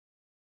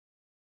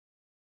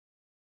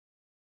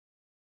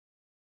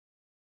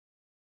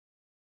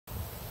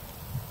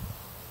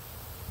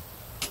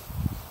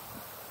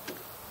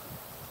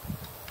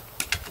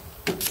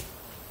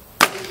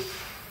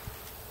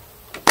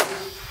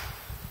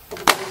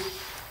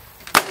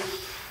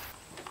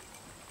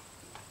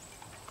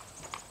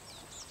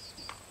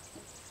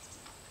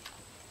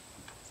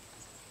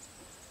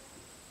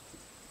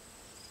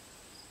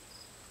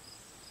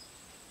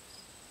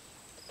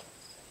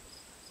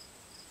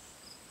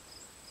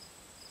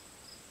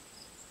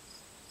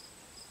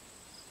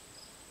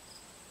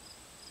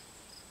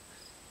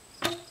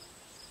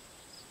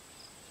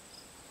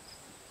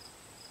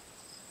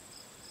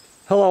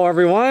Hello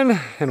everyone,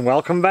 and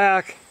welcome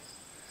back.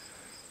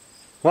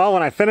 Well,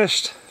 when I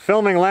finished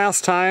filming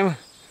last time,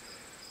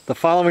 the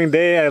following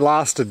day I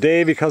lost a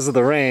day because of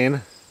the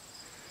rain.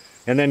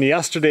 And then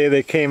yesterday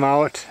they came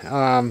out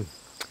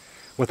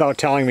without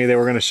telling me they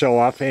were going to show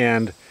up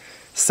and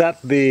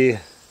set the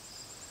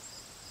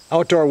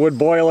outdoor wood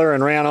boiler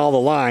and ran all the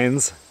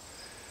lines.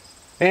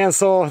 And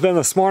so then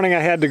this morning I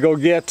had to go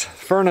get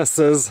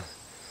furnaces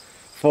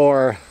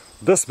for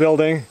this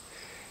building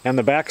and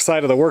the back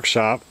side of the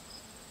workshop,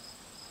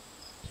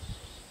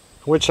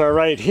 which are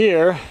right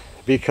here,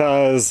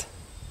 because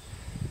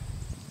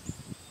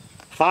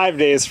 5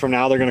 days from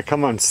now they're going to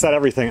come and set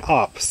everything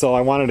up. So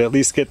I wanted to at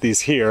least get these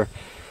here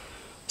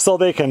so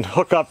they can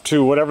hook up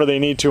to whatever they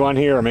need to on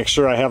here or make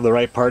sure I have the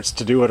right parts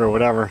to do it or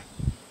whatever.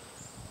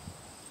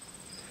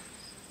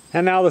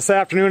 And now this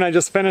afternoon I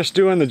just finished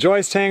doing the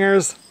joist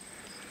hangers,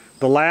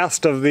 the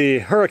last of the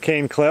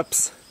hurricane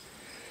clips,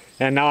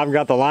 and now I've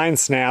got the line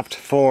snapped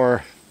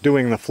for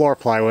doing the floor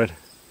plywood.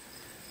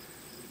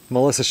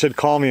 Melissa should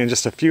call me in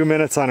just a few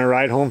minutes on her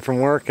ride home from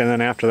work, and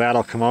then after that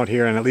I'll come out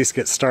here and at least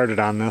get started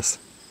on this.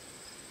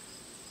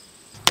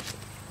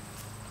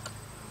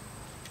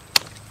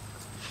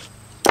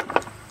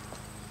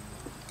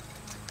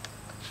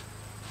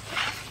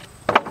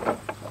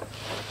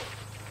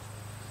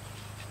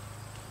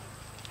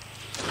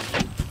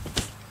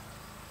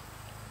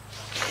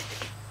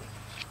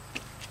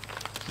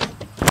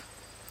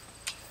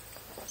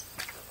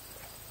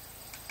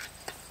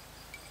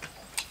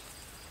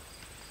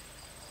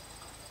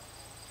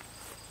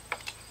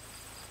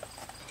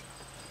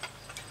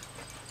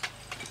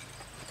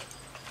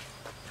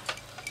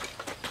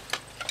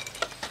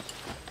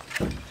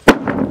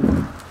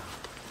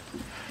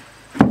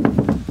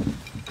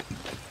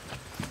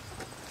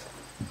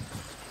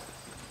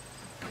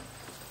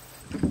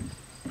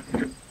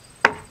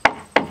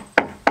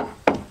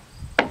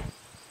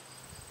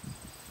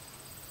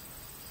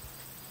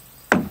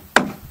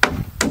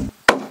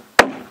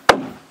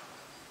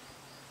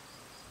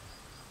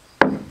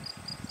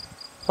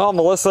 Well,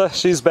 Melissa,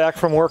 she's back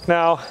from work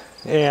now,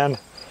 and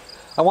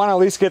I want to at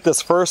least get this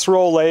first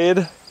row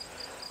laid.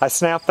 I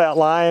snapped that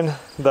line,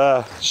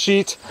 the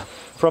sheet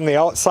from the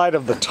outside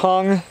of the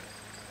tongue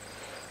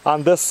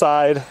on this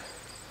side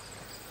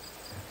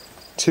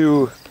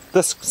to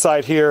this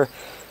side here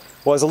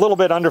was a little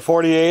bit under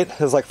 48. It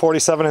was like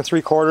 47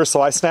 3/4,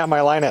 so I snapped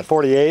my line at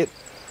 48.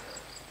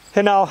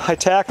 And now I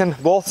tack in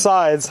both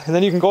sides, and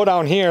then you can go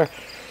down here,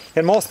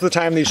 and most of the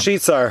time these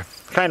sheets are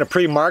kind of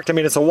pre-marked. I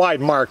mean, it's a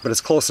wide mark, but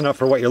it's close enough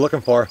for what you're looking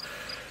for.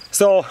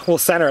 So we'll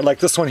center it. Like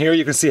this one here,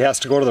 you can see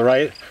has to go to the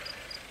right.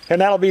 And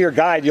that'll be your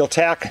guide.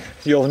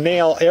 You'll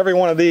nail every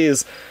one of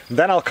these.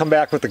 Then I'll come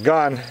back with the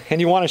gun.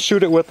 And you want to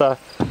shoot it with a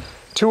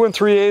 2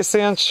 3/8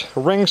 inch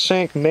ring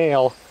shank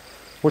nail,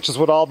 which is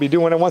what I'll be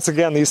doing. And once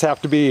again, these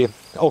have to be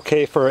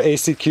okay for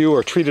ACQ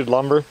or treated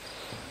lumber.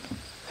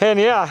 And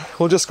yeah,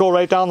 we'll just go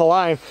right down the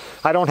line.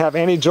 I don't have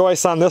any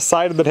joists on this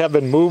side that have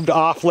been moved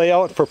off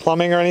layout for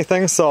plumbing or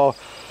anything, so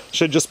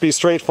should just be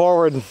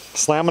straightforward,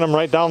 slamming them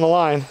right down the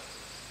line.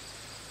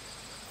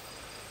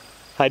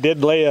 I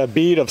did lay a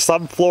bead of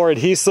subfloor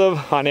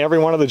adhesive on every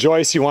one of the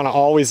joists. You want to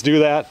always do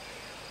that.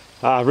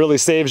 Really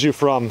saves you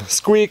from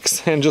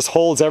squeaks and just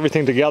holds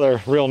everything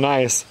together real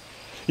nice.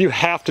 You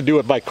have to do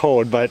it by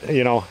code, but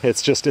you know,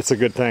 it's a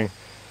good thing.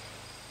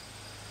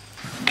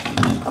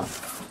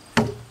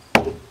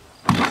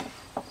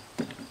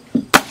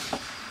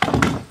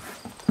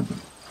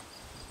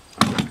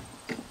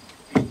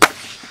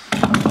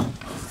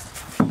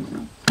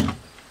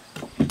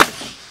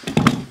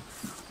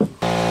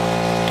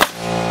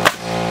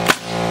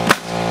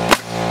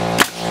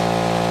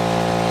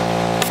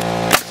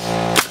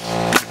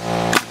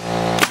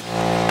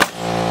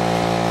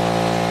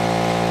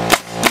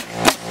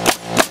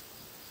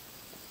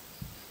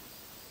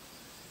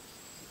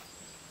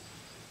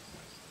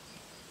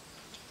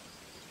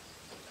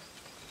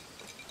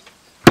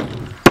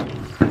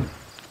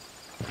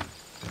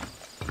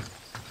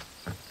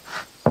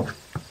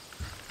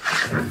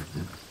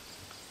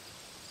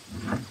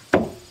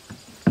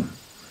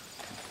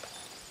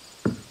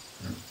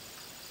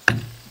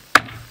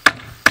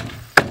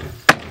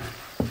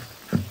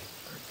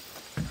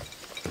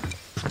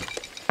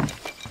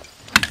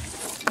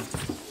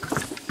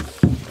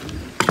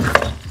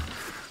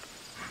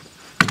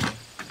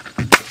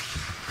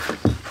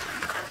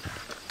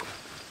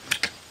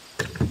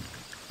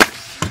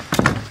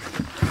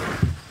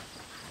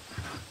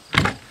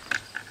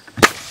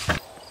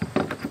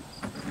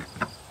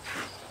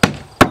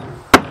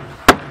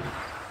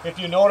 If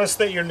you notice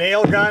that your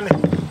nail gun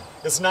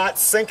is not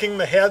sinking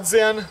the heads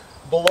in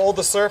below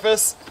the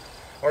surface,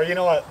 or you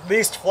know, at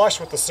least flush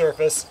with the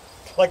surface,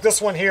 like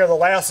this one here, the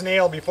last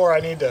nail before I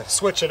need to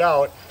switch it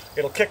out,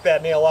 it'll kick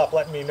that nail up,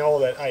 letting me know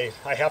that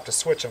I have to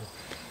switch them.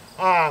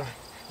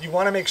 You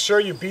want to make sure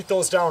you beat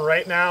those down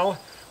right now,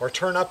 or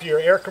turn up your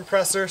air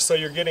compressor so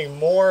you're getting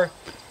more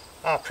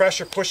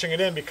pressure pushing it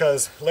in,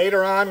 because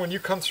later on when you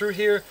come through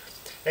here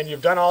and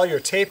you've done all your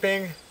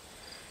taping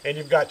and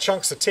you've got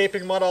chunks of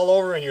taping mud all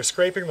over and you're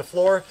scraping the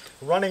floor,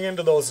 running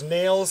into those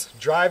nails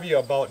drive you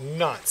about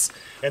nuts.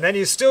 And then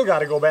you still got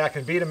to go back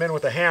and beat them in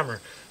with a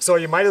hammer. So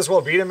you might as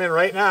well beat them in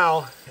right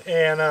now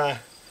and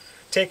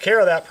take care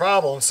of that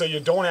problem so you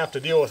don't have to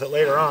deal with it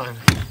later on.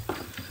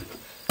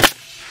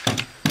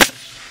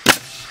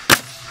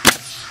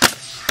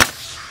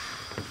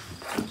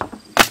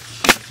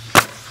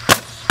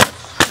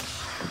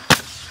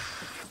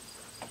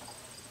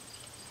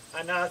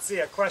 And now let's see,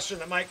 a question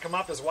that might come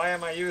up is, why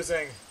am I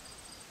using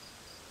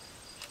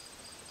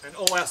an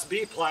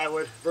OSB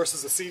plywood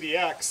versus a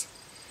CDX?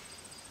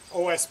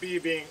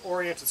 OSB being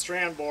oriented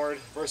strand board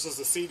versus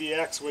the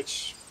CDX,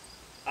 which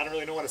I don't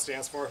really know what it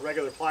stands for,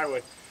 regular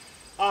plywood.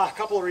 A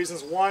couple of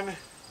reasons. One,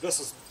 this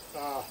is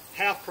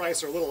half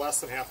price or a little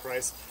less than half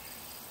price.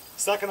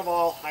 Second of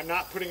all, I'm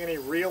not putting any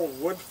real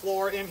wood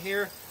floor in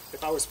here.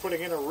 If I was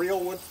putting in a real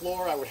wood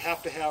floor, I would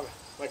have to have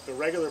like the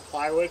regular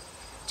plywood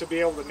to be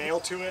able to nail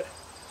to it.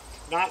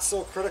 Not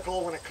so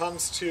critical when it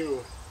comes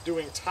to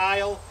doing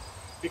tile,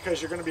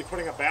 because you're going to be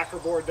putting a backer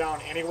board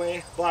down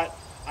anyway, but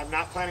I'm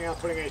not planning on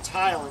putting any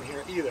tile in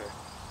here either.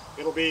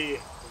 It'll be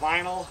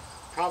vinyl,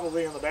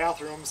 probably in the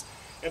bathrooms,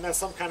 and then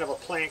some kind of a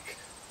plank,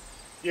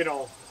 you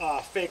know,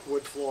 fake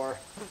wood floor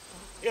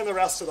in the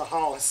rest of the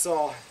house.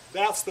 So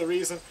that's the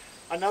reason.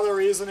 Another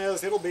reason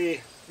is it'll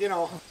be, you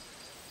know,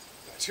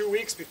 2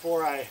 weeks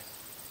before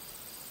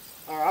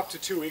or up to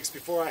 2 weeks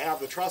before I have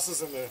the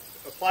trusses and the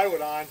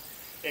plywood on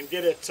and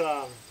get it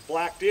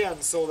blacked in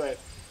so that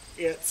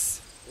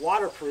it's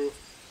waterproof.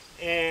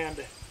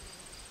 And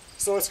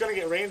so it's going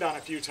to get rained on a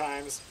few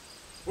times,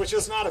 which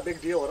is not a big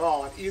deal at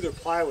all on either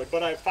plywood.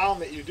 But I've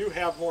found that you do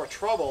have more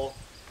trouble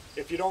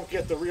if you don't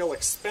get the real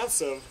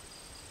expensive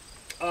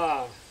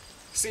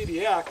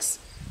CDX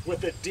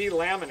with it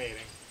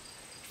delaminating.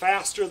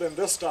 Faster than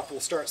this stuff will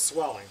start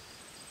swelling.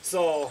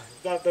 So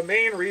the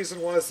main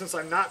reason was, since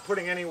I'm not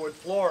putting any wood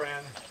floor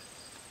in,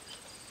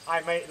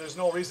 there's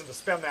no reason to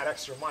spend that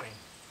extra money.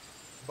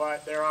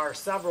 But there are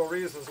several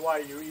reasons why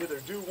you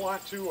either do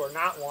want to or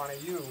not want to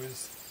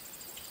use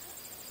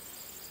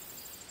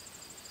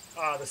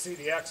the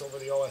CDX over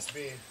the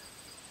OSB.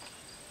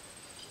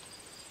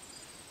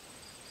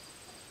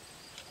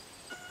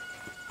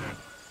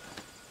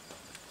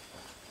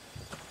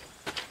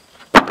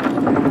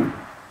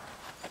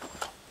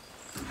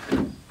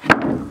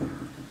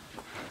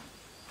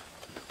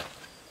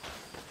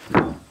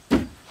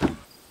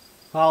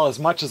 Well, as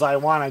much as I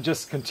want to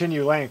just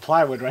continue laying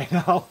plywood right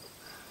now,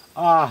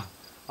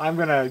 I'm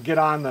going to get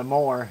on the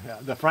mower.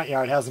 The front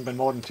yard hasn't been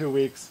mowed in 2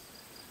 weeks.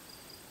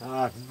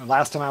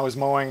 Last time I was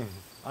mowing,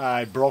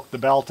 I broke the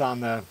belt on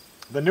the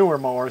newer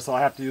mower, so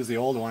I have to use the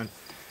old one.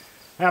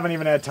 I haven't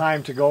even had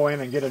time to go in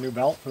and get a new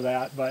belt for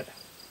that, but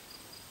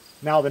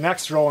now the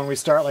next row, when we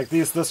start like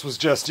these, this was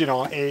just, you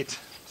know, 8,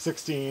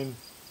 16,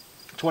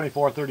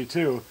 24,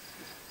 32.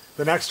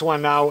 The next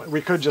one now,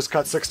 we could just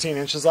cut 16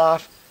 inches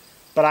off,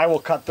 but I will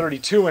cut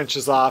 32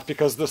 inches off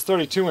because this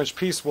 32-inch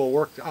piece will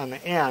work on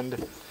the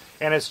end.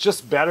 And it's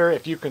just better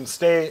if you can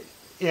stay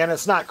in.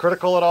 It's not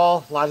critical at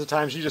all. A lot of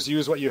times you just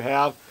use what you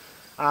have.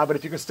 But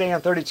if you can stay on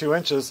 32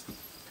 inches,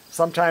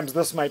 sometimes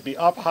this might be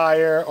up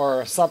higher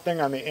or something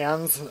on the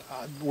ends.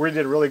 We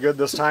did really good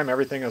this time.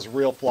 Everything is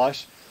real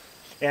flush.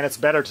 And it's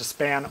better to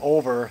span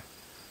over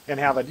and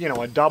have a, you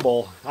know, a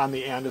double on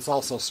the end. It's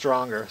also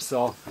stronger.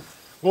 So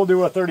we'll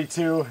do a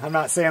 32. I'm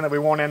not saying that we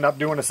won't end up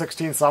doing a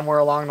 16 somewhere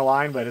along the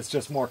line, but it's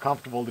just more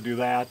comfortable to do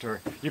that. Or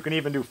you can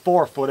even do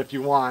 4 foot if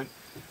you want.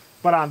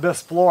 But on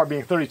this floor,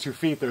 being 32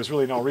 feet, there's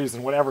really no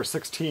reason. Whatever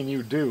 16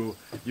 you do,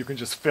 you can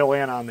just fill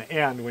in on the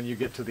end when you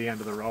get to the end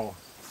of the row.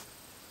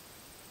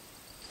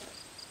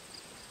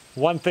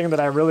 One thing that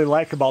I really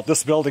like about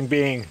this building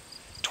being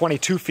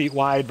 22 feet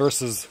wide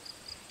versus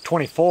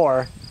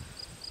 24,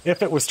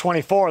 if it was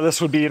 24,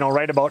 this would be, you know,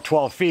 right about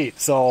 12 feet.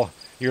 So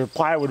your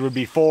plywood would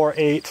be 4,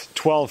 8,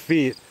 12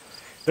 feet.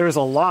 There's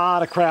a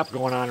lot of crap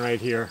going on right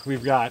here.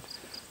 We've got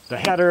the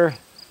header,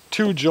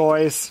 2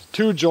 joist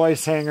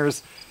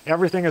hangers.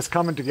 Everything is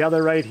coming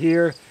together right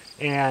here,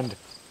 and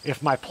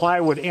if my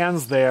plywood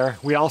ends there,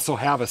 we also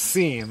have a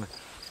seam.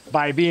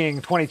 By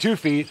being 22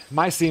 feet,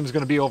 my seam is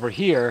going to be over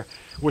here,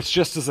 which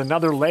just is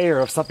another layer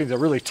of something to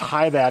really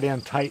tie that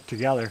in tight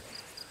together.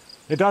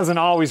 It doesn't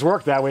always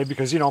work that way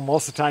because, you know,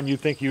 most of the time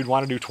you'd think you'd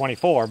want to do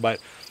 24, but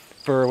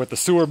with the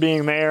sewer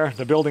being there,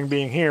 the building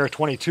being here,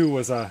 22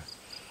 was a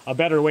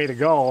better way to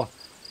go.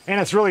 And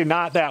it's really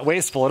not that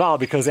wasteful at all,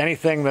 because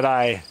anything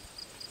that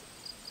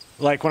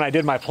like when I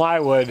did my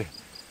plywood,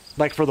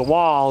 like for the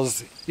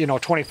walls, you know,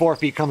 24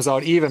 feet comes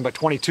out even, but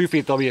 22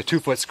 feet there'll be a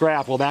 2-foot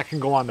scrap. Well, that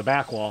can go on the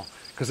back wall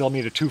because they'll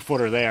need a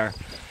 2-footer there.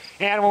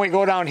 And when we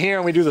go down here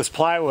and we do this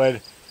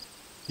plywood,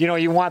 you know,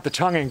 you want the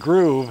tongue and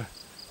groove,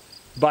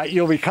 but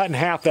you'll be cutting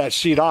half that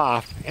sheet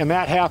off, and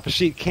that half a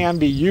sheet can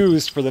be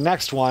used for the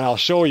next one. I'll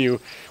show you.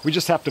 We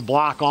just have to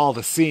block all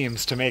the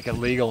seams to make it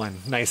legal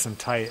and nice and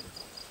tight.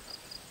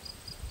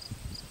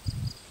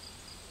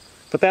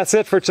 But that's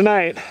it for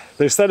tonight.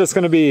 They said it's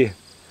going to be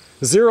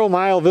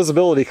 0-mile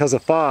visibility because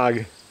of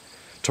fog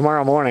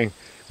tomorrow morning.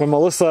 When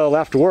Melissa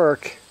left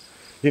work,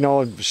 you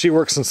know, she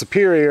works in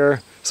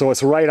Superior, so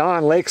it's right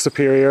on Lake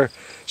Superior.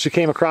 She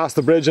came across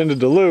the bridge into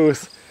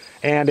Duluth,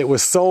 and it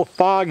was so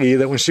foggy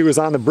that when she was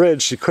on the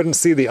bridge, she couldn't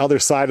see the other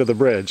side of the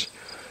bridge.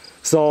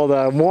 So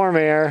the warm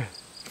air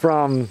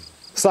from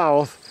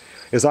south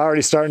is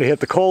already starting to hit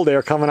the cold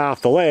air coming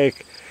off the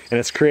lake, and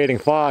it's creating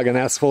fog, and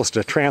that's supposed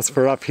to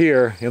transfer up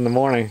here in the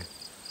morning.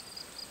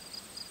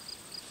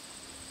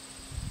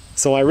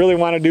 So I really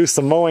want to do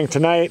some mowing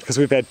tonight because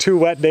we've had 2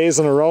 wet days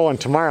in a row, and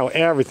tomorrow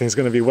everything's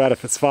going to be wet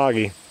if it's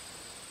foggy.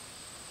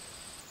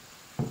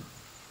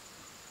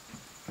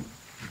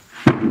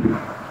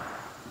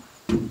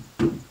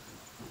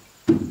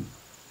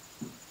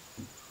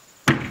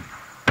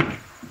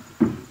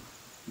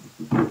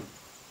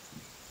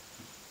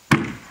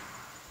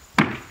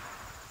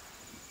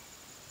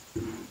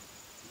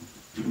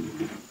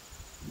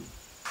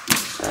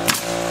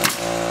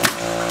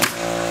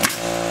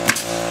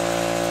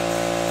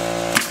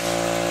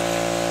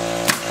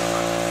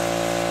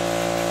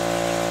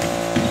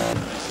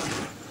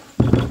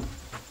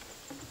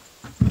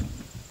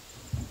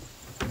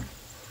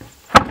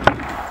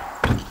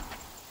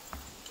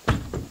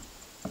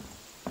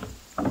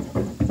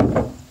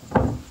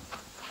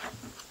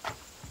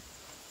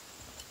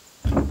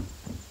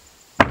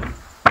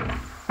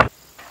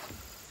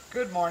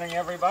 Good morning,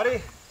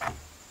 everybody.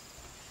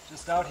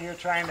 Just out here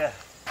trying to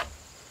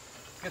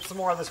get some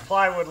more of this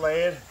plywood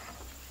laid.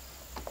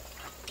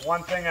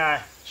 One thing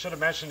I should have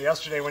mentioned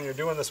yesterday when you're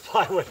doing this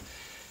plywood,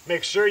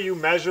 make sure you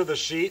measure the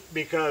sheet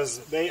because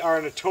they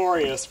are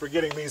notorious for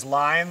getting these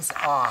lines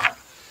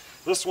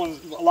off. This one,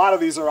 a lot of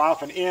these are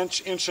off an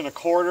inch, inch and a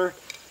quarter.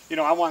 You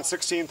know, I want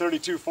 16,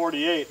 32,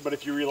 48, but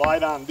if you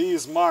relied on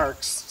these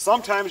marks,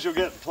 sometimes you'll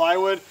get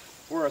plywood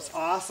where it's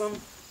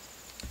awesome.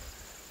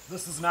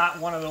 This is not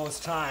one of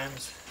those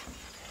times.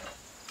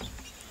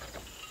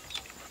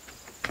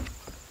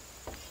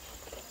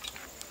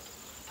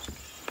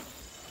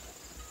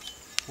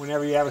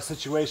 Whenever you have a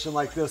situation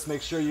like this,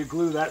 make sure you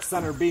glue that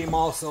center beam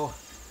also.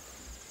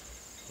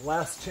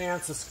 Less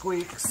chance of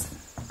squeaks.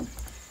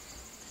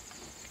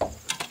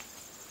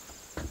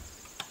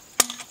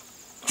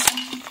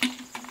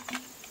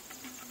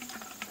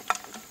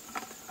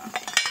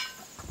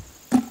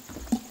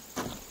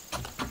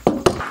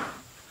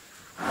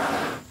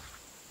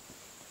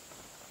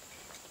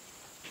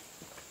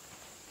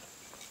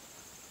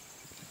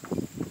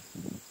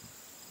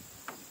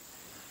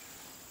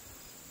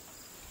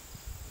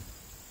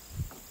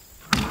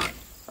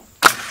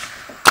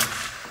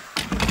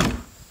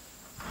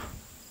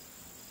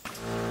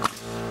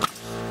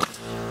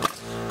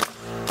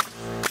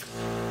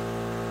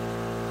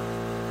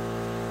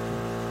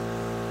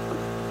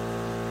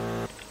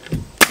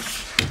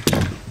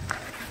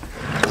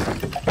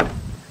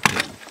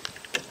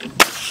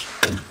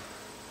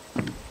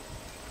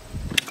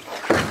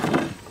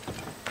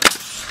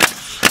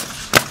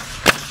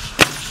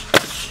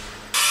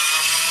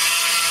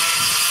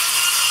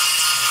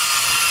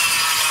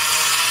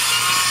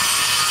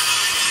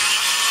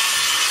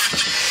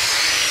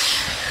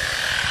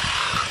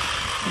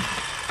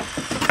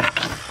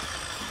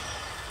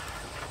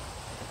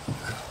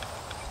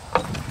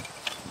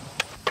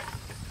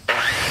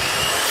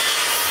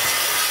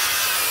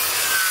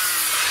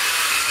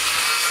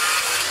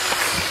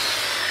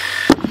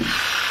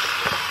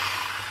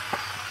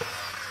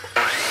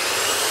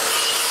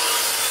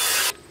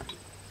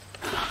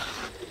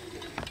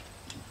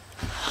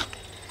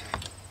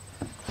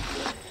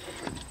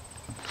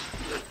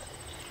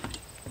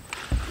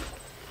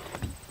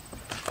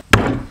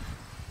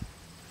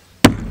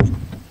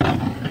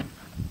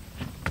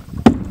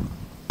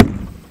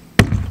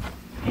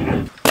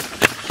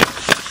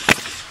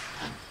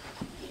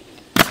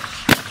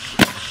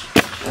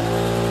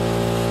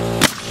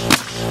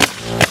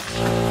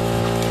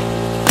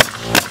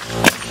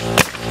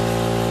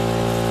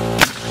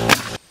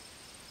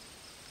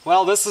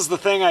 Well, this is the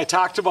thing I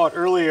talked about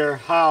earlier,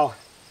 how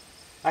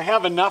I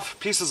have enough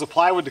pieces of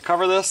plywood to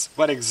cover this,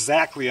 but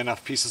exactly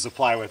enough pieces of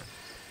plywood.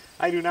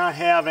 I do not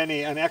have an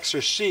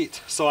extra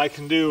sheet, so I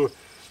can do,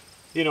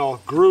 you know,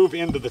 groove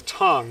into the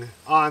tongue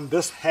on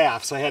this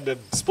half. So I had to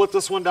split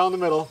this one down the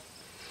middle,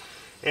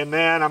 and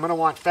then I'm going to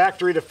want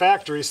factory to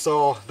factory,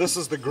 so this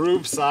is the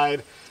groove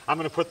side. I'm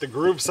going to put the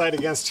groove side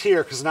against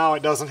here because now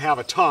it doesn't have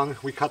a tongue.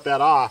 We cut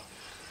that off.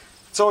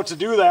 So to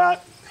do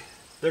that,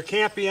 there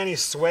can't be any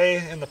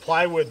sway in the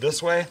plywood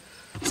this way,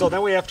 so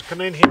then we have to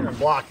come in here and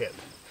block it.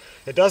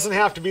 It doesn't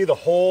have to be the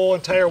whole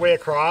entire way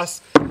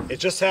across. It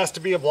just has to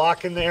be a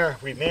block in there.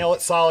 We nail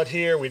it solid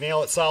here, we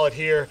nail it solid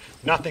here,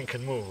 nothing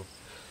can move.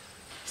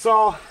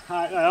 So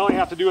I only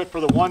have to do it for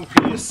the one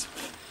piece.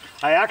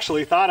 I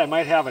actually thought I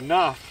might have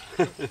enough,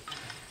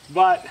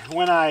 but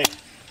when I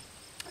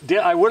did,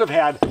 I would have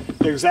had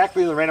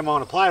exactly the right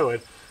amount of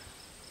plywood,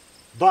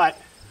 but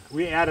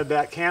we added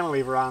that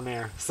cantilever on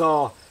there.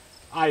 So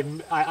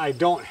I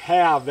don't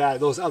have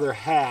those other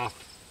half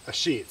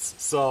sheets.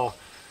 So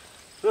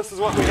this is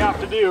what we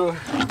have to do.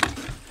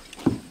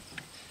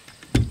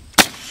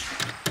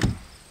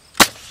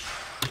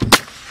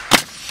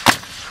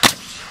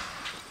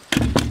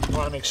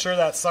 want to make sure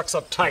that sucks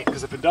up tight,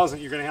 because if it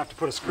doesn't, you're going to have to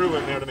put a screw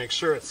in there to make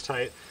sure it's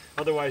tight.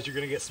 Otherwise, you're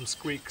going to get some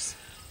squeaks.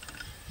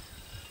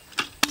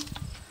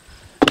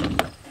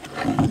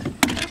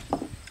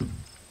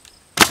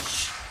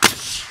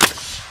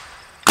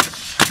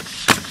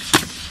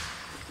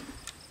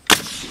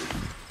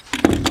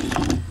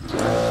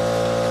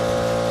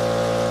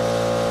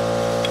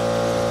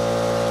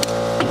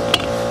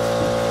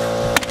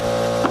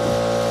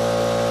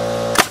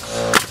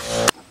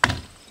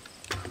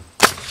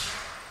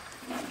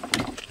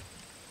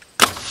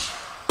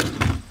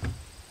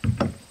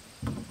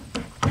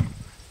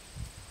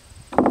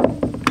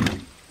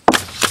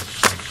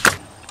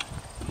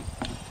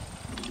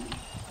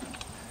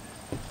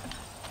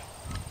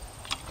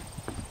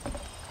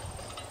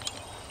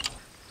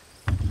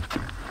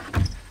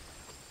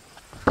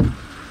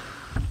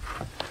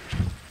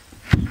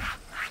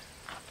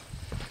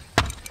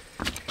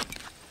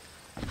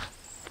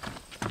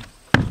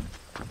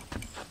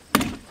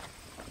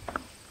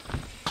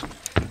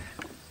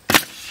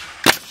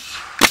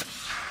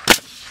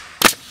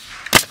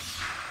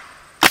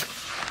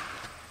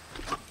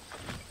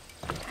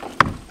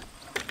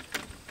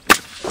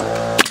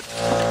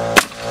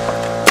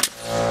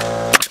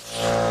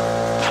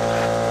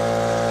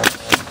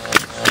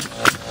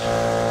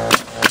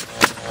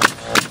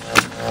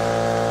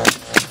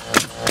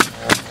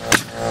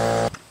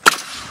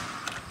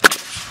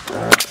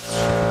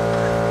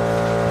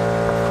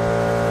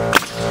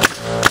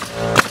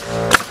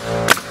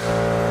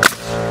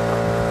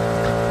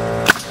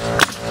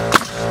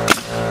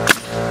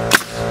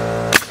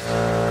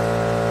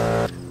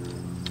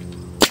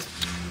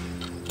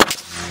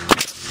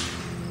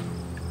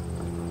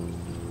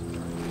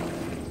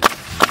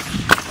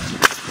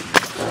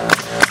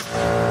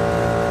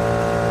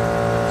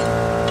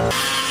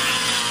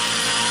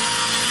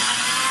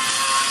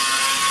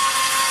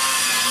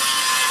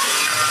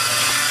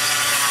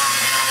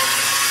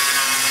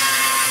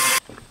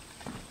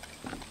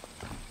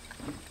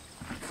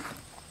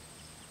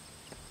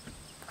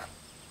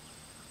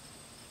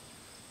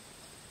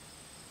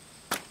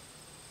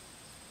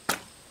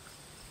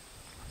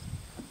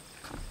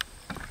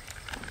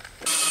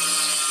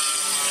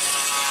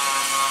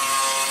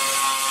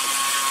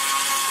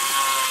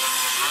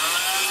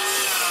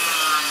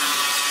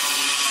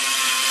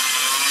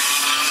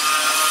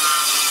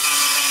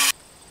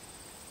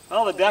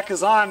 Well, the deck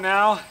is on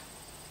now.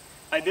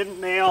 I didn't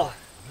nail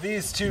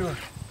these two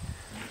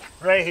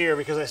right here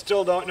because I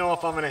still don't know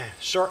if I'm going to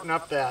shorten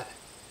up that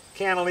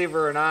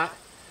cantilever or not.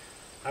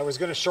 I was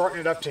going to shorten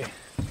it up to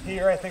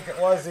here, I think it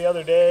was, the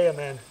other day, and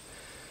then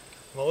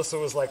Melissa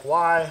was like,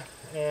 why?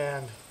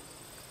 And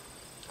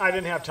I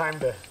didn't have time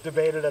to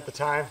debate it at the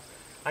time.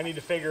 I need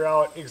to figure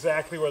out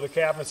exactly where the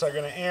cabinets are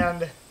going to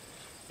end,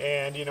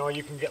 and you know,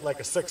 you can get like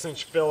a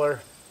 6-inch filler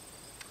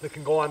that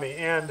can go on the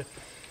end,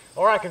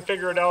 or I can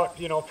figure it out,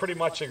 you know, pretty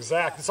much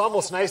exact. It's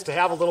almost nice to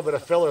have a little bit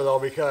of filler though,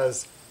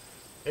 because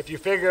if you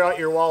figure out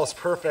your wall is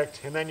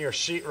perfect and then your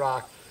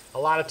sheetrock, a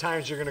lot of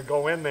times you're going to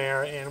go in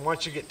there, and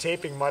once you get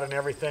taping mud and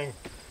everything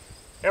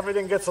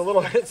gets a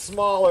little bit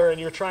smaller and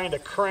you're trying to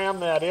cram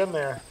that in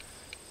there.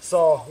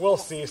 So we'll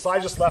see. So I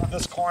just left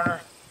this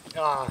corner,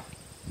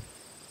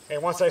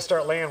 and once I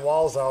start laying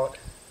walls out,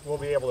 we'll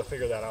be able to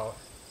figure that out.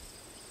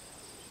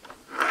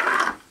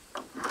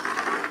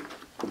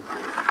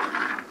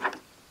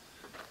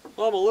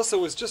 Well, Melissa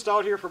was just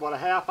out here for about a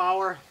half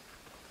hour.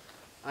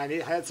 I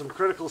had some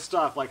critical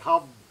stuff, like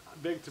how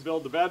big to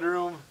build the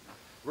bedroom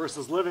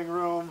versus living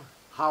room,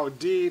 how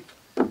deep,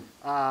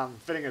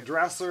 fitting a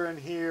dresser in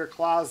here,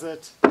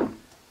 closet,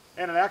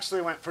 and it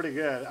actually went pretty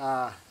good.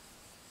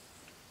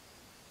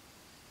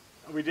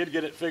 We did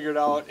get it figured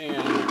out,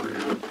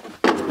 and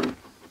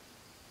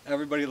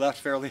everybody left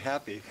fairly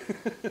happy.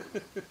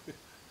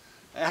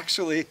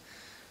 Actually,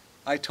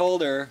 I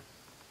told her,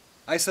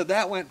 I said,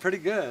 that went pretty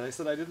good. I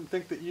said, I didn't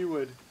think that you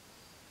would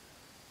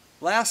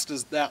last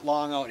as that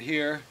long out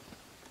here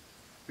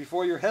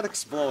before your head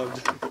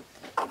exploded.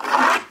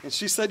 And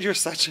she said, you're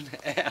such an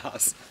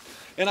ass.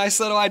 And I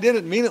said, oh, I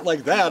didn't mean it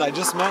like that. I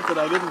just meant that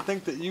I didn't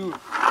think that you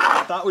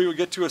thought we would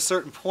get to a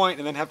certain point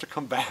and then have to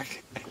come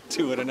back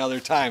to it another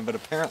time. But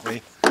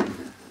apparently,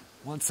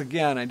 once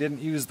again, I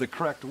didn't use the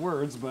correct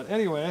words. But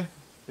anyway,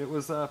 it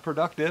was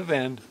productive,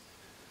 and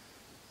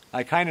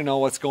I kind of know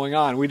what's going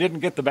on. We didn't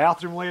get the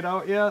bathroom laid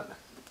out yet,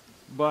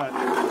 but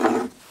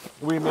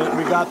we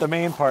got the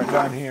main part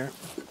done here.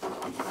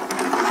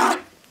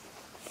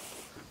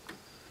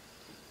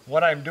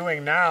 What I'm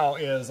doing now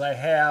is I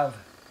have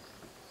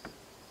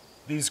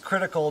these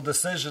critical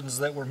decisions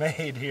that were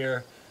made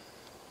here.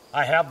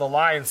 I have the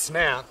line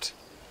snapped,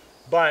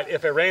 but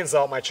if it rains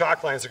out, my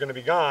chalk lines are going to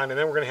be gone, and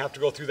then we're going to have to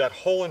go through that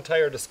whole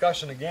entire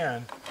discussion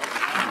again,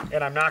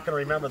 and I'm not going to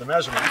remember the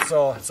measurements.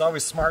 So it's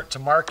always smart to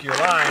mark your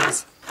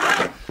lines,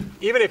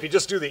 even if you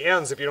just do the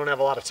ends if you don't have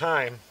a lot of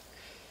time,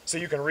 so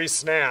you can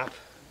re-snap,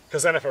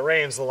 because then if it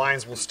rains, the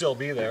lines will still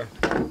be there.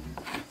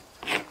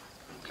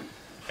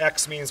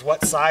 X means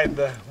what side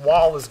the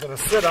wall is going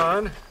to sit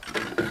on.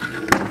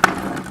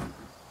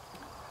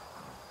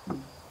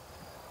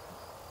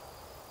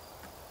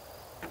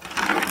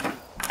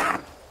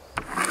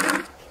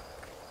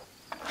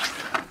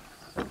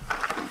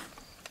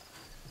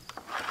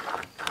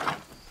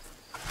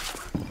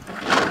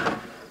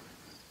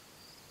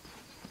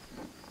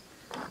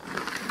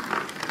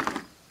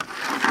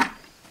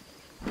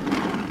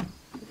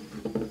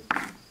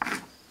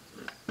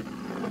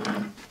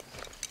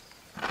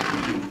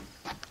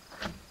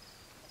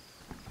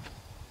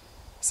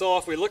 So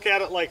if we look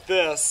at it like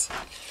this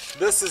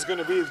is going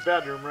to be the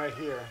bedroom right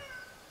here.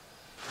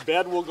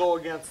 Bed will go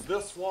against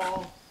this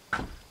wall.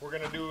 We're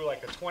going to do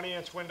like a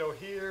 20-inch window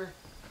here,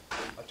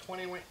 a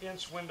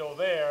 20-inch window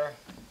there,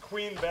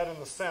 queen bed in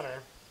the center.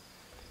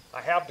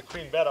 I have the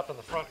queen bed up in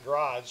the front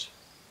garage.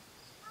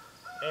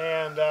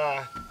 And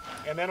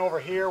then over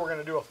here we're going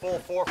to do a full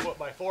 4-foot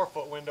by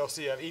 4-foot window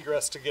so you have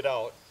egress to get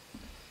out.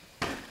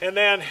 And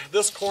then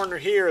this corner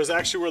here is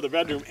actually where the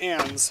bedroom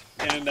ends,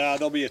 and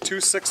there'll be a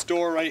 2/6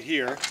 door right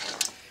here,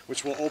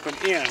 which will open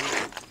in.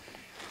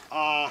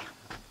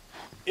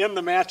 In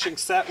the matching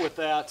set with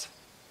that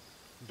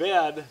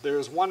bed,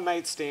 there's one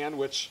nightstand,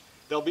 which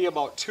there'll be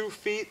about 2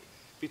 feet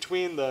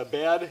between the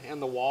bed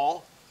and the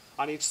wall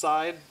on each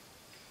side,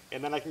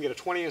 and then I can get a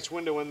 20-inch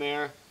window in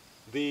there.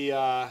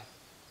 The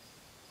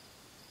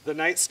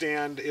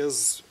nightstand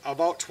is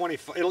about 20.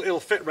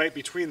 It'll fit right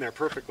between there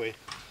perfectly.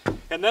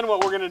 And then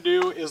what we're going to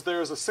do is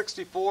there's a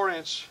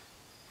 64-inch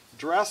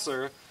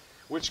dresser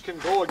which can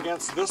go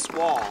against this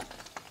wall,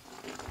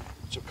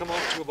 which will come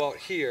out to about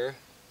here,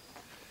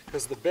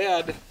 because the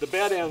bed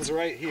ends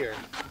right here.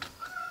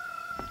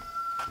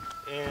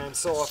 And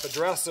so if a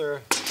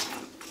dresser,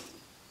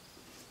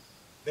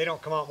 they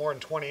don't come out more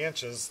than 20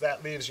 inches,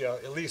 that leaves you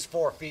at least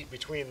 4 feet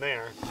between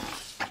there.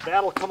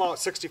 That'll come out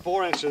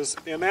 64 inches,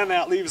 and then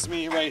that leaves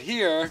me right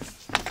here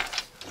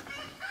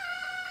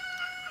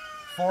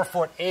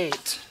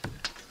 4'8".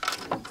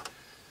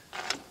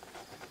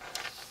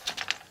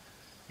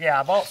 Yeah,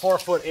 about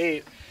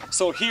 4'8".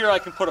 So here I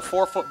can put a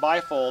 4-foot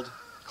bifold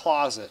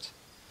closet.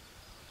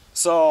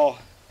 So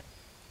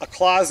a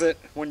closet,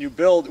 when you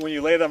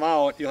lay them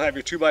out, you'll have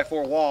your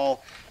 2x4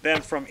 wall.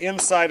 Then from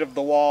inside of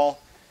the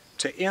wall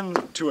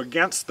to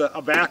against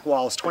a back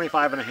wall is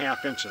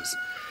 25.5 inches.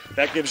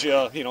 That gives you,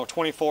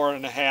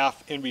 24.5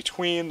 in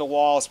between the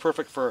walls,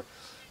 perfect for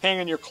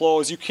hanging your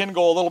clothes. You can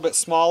go a little bit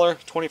smaller.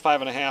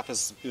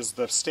 25.5 is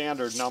the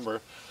standard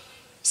number.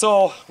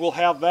 So we'll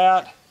have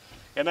that,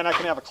 and then I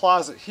can have a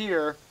closet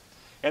here.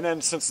 And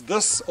then since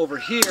this over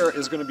here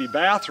is going to be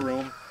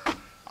bathroom,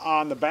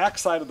 on the back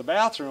side of the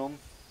bathroom,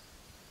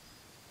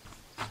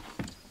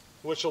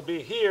 which will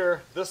be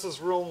here, this is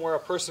room where a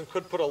person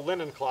could put a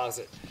linen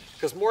closet.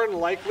 Because more than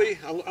likely,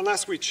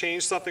 unless we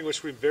change something,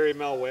 which we very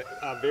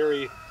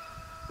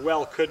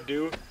well could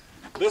do,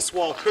 this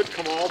wall could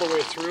come all the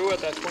way through at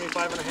that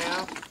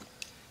 25.5,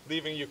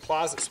 leaving you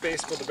closet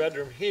space for the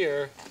bedroom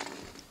here,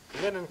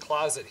 linen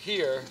closet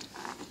here.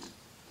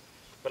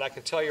 But I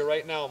can tell you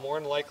right now, more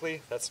than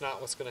likely, that's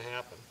not what's going to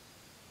happen.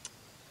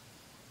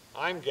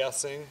 I'm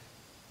guessing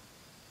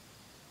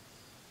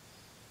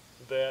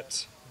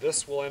that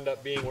this will end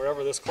up being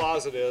wherever this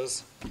closet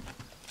is.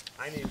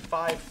 I need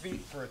 5 feet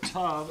for a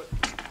tub,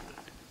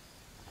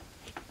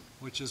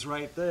 which is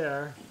right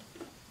there.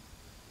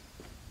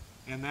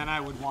 And then I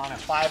would want a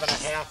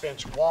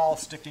 5.5-inch wall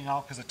sticking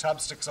out, because the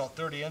tub sticks out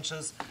 30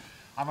 inches.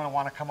 I'm going to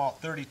want to come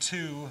out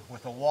 32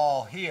 with a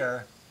wall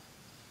here.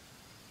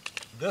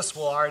 This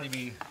will already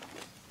be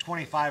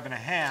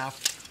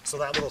 25.5, so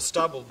that little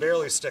stub will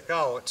barely stick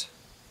out.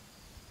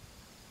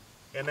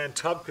 And then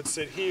tub could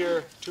sit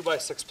here,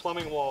 2x6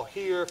 plumbing wall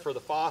here for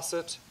the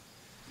faucet.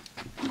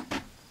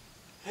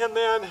 And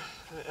then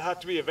it have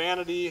to be a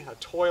vanity, a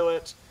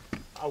toilet,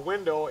 a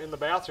window in the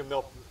bathroom.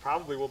 They'll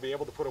probably will be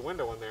able to put a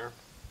window in there.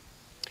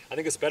 I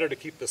think it's better to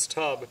keep this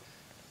tub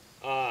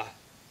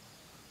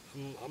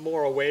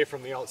more away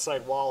from the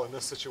outside wall in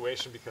this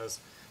situation, because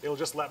it'll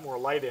just let more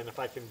light in if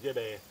I can get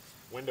a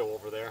window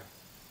over there.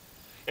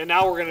 And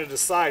now we're going to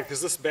decide, because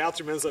this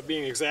bathroom ends up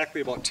being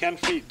exactly about 10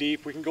 feet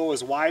deep. We can go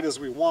as wide as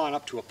we want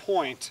up to a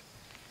point,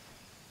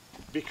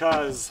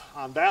 because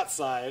on that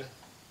side,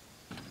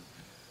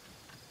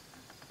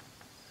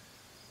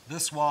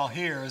 this wall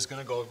here is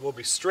going to will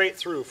be straight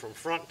through from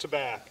front to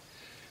back,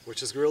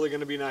 which is really going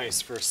to be nice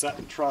for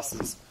setting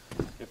trusses.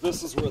 If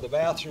this is where the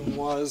bathroom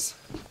was,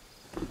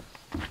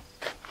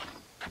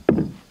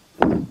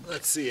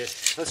 let's see,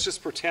 let's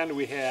just pretend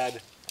we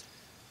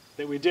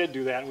did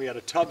do that, and we had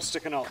a tub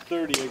sticking out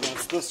 30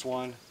 against this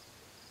one,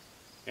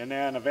 and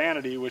then a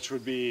vanity, which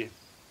would be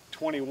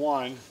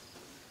 21.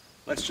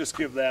 Let's just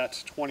give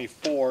that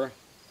 24,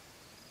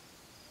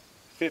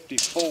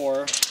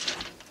 54,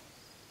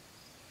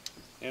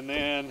 and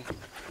then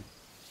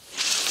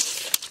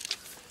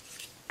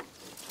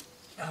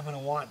I'm going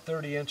to want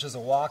 30 inches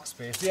of walk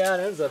space. Yeah,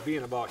 it ends up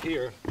being about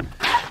here.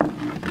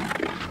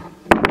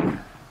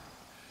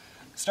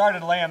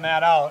 Started laying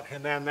that out,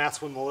 and then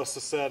that's when Melissa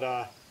said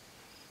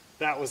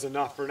that was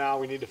enough for now.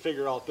 We need to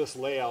figure out this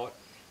layout.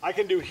 I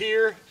can do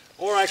here,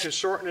 or I can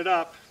shorten it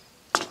up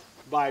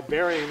by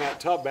burying that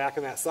tub back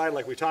in that side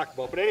like we talked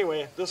about. But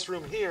anyway, this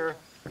room here,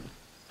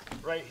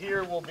 right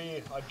here, will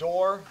be a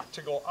door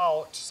to go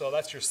out, so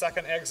that's your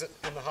second exit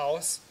in the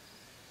house.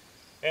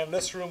 And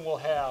this room will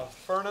have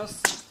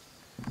furnace,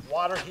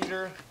 water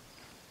heater,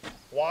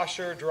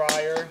 washer,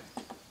 dryer,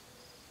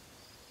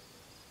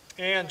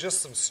 and just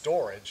some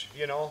storage,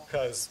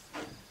 because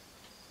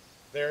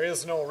there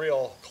is no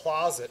real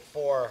closet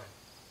for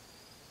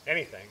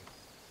anything.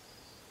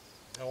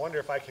 I wonder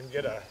if I can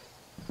get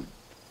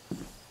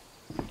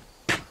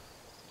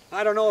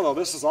I don't know though,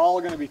 this is all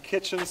going to be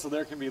kitchen, so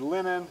there can be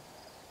linen.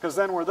 Because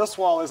then where this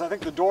wall is, I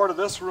think the door to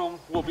this room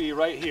will be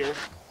right here.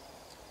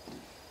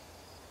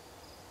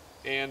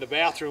 And the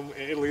bathroom,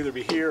 it'll either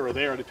be here or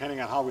there, depending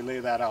on how we lay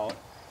that out.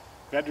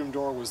 Bedroom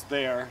door was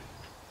there.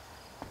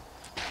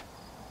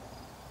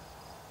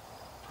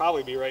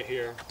 Probably be right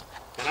here.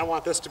 And I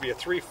want this to be a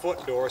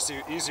 3-foot door, so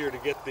easier to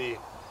get the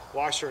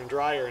washer and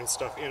dryer and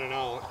stuff in and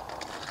out.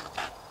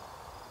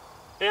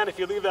 And if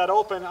you leave that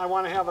open, I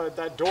want to have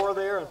that door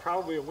there and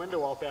probably a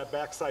window out that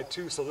back side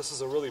too, so this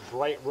is a really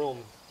bright room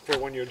for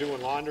when you're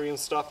doing laundry and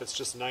stuff. It's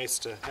just nice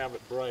to have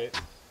it bright.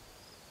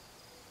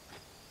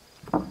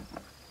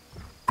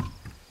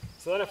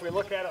 So then if we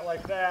look at it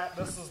like that,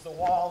 this is the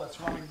wall that's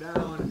running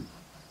down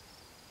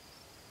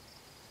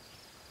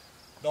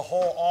the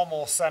whole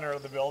almost center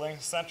of the building.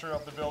 Center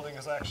of the building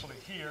is actually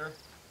here.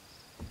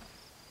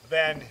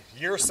 Then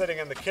you're sitting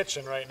in the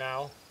kitchen right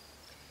now.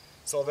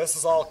 So this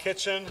is all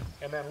kitchen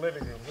and then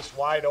living room, just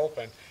wide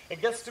open.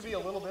 It gets to be a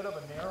little bit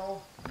of a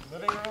narrow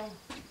living room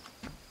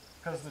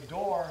because the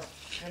door,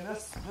 in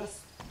this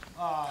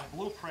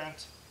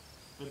blueprint,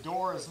 the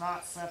door is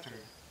not centered.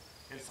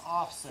 It's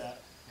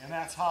offset, and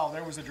that's how,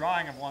 there was a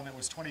drawing of one that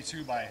was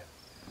 22 by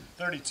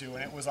 32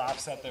 and it was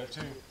offset there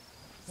too.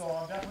 So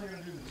I'm definitely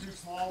going to do the 2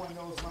 small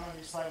windows, one on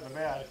each side of the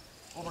bed.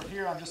 Over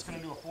here I'm just going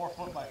to do a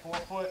 4-foot by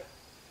 4-foot.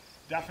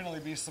 Definitely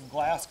be some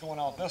glass going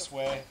out this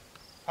way.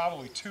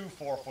 Probably 2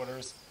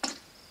 4-footers,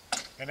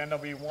 and then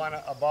there'll be one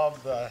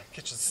above the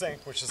kitchen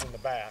sink, which is in the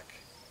back.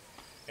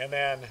 And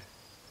then,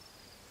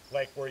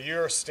 like where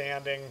you're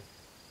standing,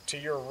 to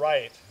your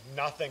right,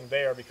 nothing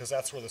there because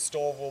that's where the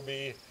stove will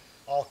be,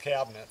 all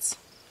cabinets.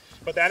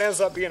 But that ends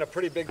up being a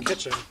pretty big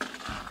kitchen,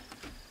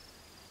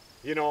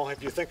 you know,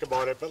 if you think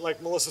about it. But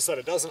like Melissa said,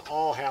 it doesn't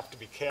all have to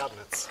be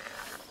cabinets.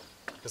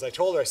 Because I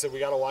told her, I said, we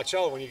got to watch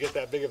out when you get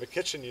that big of a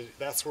kitchen,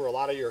 that's where a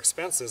lot of your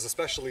expenses,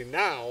 especially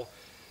now,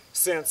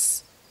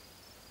 since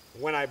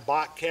when I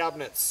bought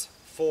cabinets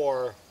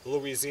for the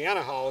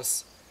Louisiana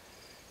house,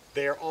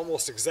 they are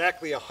almost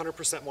exactly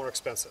 100% more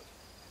expensive.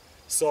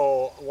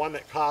 So one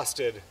that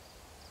costed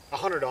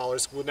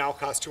 $100 would now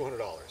cost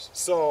 $200.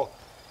 So,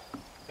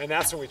 and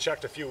that's when we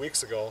checked a few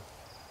weeks ago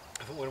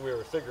when we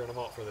were figuring them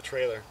out for the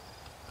trailer.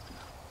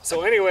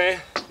 So anyway,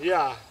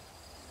 yeah,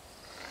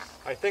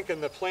 I think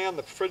in the plan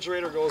the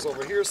refrigerator goes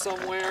over here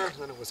somewhere,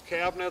 then it was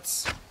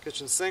cabinets,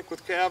 kitchen sink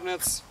with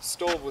cabinets,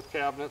 stove with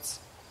cabinets.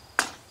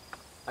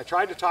 I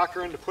tried to talk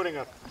her into putting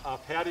a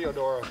patio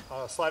door,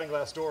 a sliding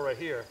glass door right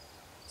here,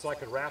 so I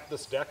could wrap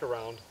this deck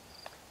around,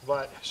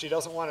 but she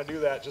doesn't want to do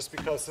that just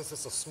because since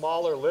it's a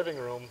smaller living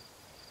room,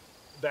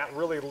 that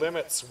really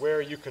limits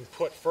where you can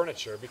put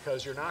furniture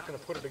because you're not going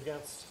to put it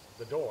against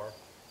the door.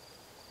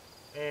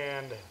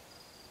 And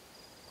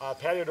a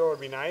patio door would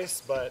be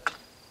nice, but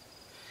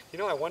you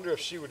know, I wonder if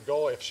she would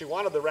go, if she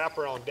wanted the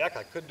wraparound deck,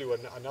 I could do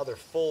another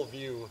full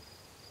view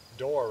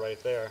door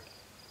right there.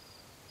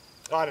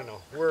 I don't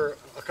know. We're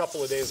a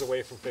couple of days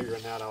away from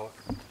figuring that out.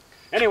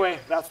 Anyway,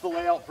 that's the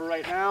layout for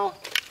right now.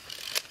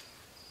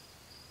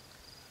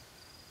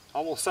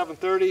 Almost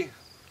 7:30. I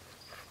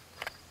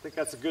think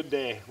that's a good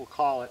day. We'll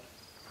call it.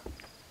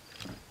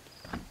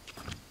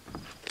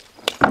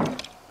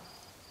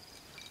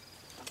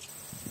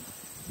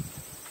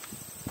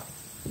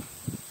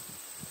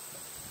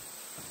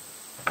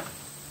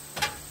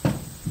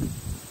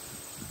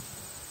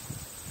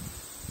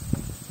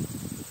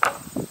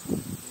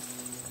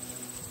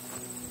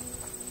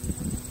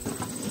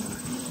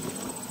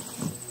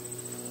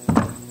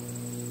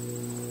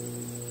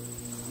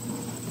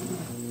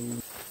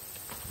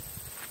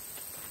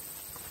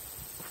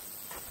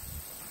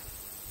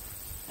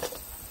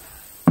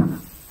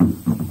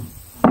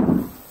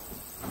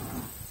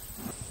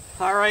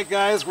 Alright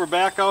guys, we're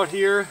back out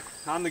here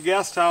on the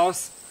guest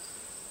house.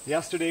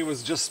 Yesterday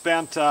was just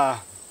spent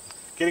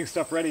getting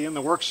stuff ready in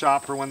the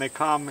workshop for when they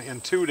come in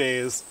 2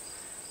 days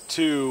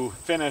to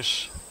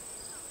finish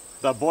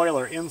the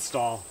boiler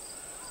install.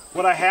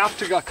 What I have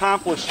to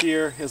accomplish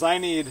here is I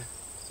need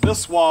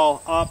this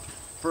wall up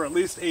for at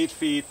least 8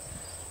 feet,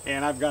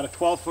 and I've got a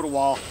 12-foot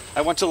wall.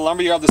 I went to the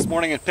lumber yard this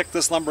morning and picked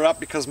this lumber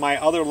up because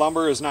my other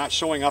lumber is not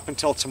showing up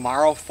until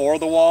tomorrow for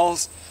the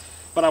walls,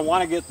 but I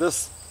want to get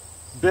this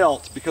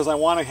built because I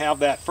want to have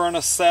that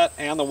furnace set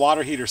and the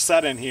water heater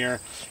set in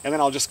here, and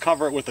then I'll just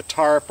cover it with a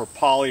tarp or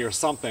poly or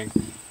something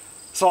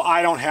so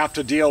I don't have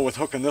to deal with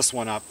hooking this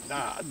one up.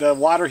 The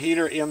water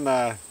heater in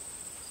the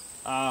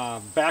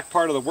back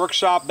part of the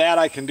workshop, that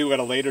I can do at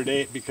a later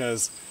date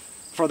because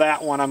for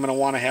that one I'm going to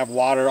want to have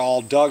water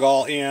all dug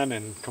all in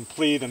and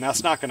complete, and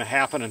that's not going to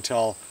happen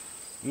until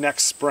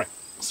next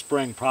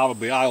spring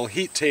probably. I'll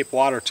heat tape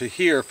water to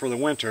here for the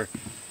winter.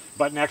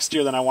 But next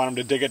year, then I want them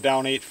to dig it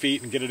down 8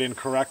 feet and get it in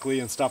correctly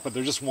and stuff, but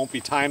there just won't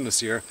be time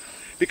this year.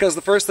 Because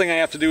the first thing I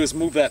have to do is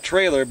move that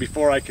trailer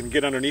before I can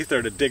get underneath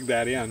there to dig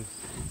that in.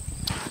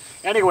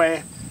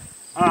 Anyway,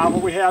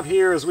 what we have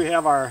here is we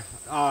have our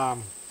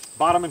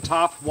bottom and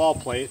top wall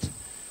plate.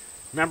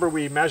 Remember,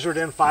 we measured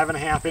in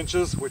 5.5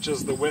 inches, which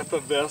is the width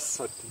of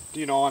this.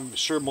 You know, I'm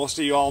sure most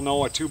of you all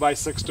know a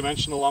 2x6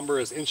 dimensional lumber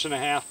is 1.5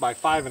 inches by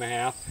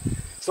 5.5.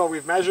 So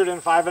we've measured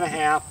in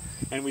 5.5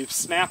 and we've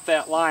snapped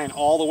that line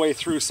all the way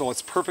through so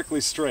it's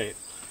perfectly straight.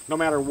 No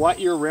matter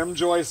what your rim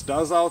joist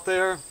does out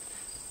there,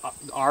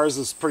 ours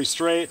is pretty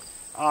straight,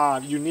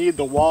 you need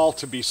the wall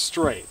to be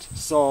straight.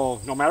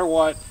 So no matter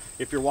what,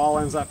 if your wall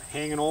ends up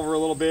hanging over a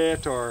little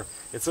bit or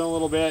it's in a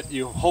little bit,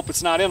 you hope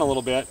it's not in a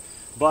little bit,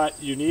 but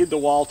you need the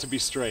wall to be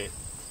straight.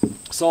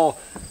 So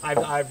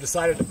I've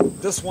decided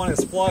this one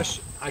is flush.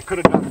 I could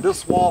have done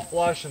this wall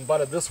flush and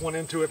butted this one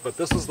into it, but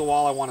this is the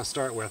wall I want to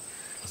start with.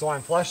 So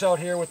I'm flush out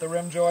here with the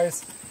rim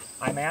joist.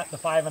 I'm at the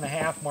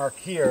 5.5 mark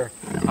here.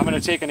 I'm going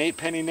to take an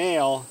 8-penny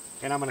nail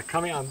and I'm going to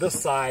come in on this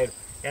side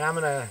and I'm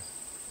going to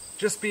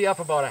just be up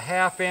about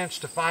 1/2 inch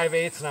to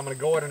 5/8 and I'm going to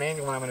go at an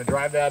angle and I'm going to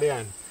drive that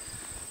in.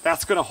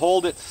 That's going to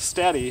hold it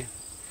steady,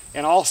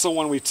 and also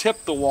when we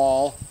tip the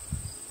wall,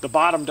 the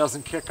bottom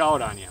doesn't kick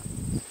out on you.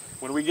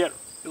 When we get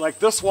like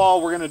this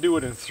wall, we're going to do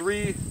it in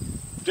 3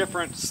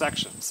 different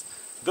sections.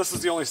 This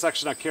is the only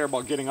section I care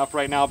about getting up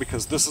right now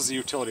because this is the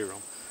utility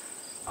room.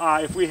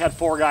 If we had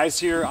 4 guys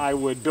here, I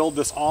would build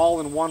this all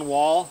in one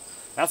wall.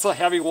 That's a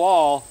heavy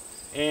wall,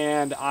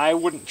 and I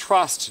wouldn't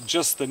trust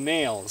just the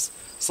nails.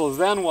 So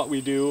then what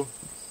we do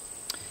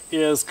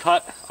is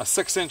cut a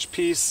 6-inch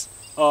piece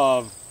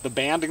of the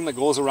banding that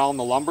goes around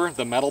the lumber,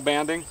 the metal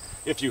banding.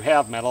 If you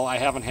have metal, I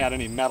haven't had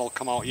any metal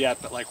come out yet,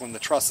 but like when the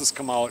trusses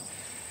come out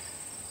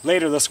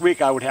later this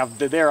week, I would have,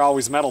 they're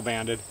always metal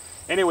banded.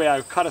 Anyway,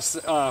 I cut a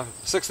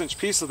 6-inch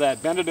piece of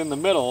that, bend it in the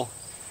middle,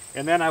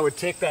 and then I would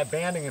take that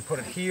banding and put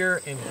it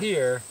here and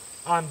here,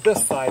 on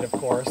this side of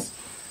course,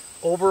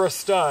 over a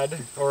stud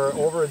or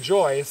over a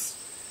joist,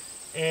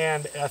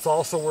 and that's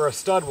also where a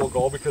stud will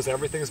go because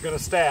everything's going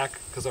to stack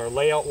because our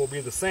layout will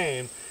be the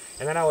same.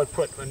 And then I would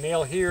put a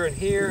nail here and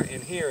here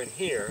and here and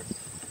here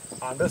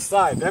on this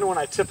side. Then when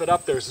I tip it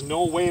up, there's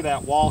no way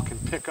that wall can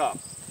pick up.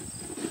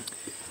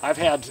 I've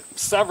had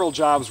several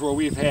jobs where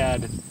we've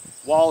had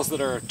walls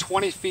that are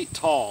 20 feet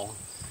tall.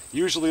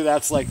 Usually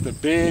that's like the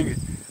big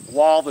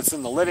wall that's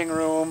in the living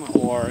room,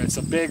 or it's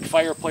a big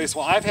fireplace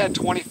wall. I've had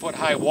 20-foot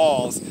high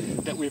walls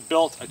that we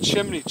built a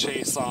chimney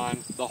chase on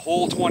the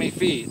whole 20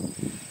 feet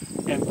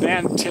and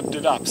then tipped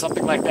it up.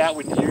 Something like that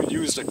when you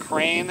used a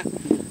crane.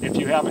 If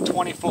you have a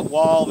 20-foot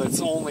wall that's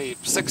only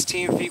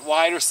 16 feet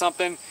wide or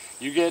something,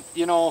 you get,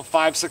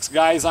 5-6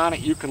 guys on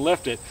it, you can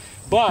lift it.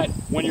 But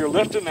when you're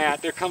lifting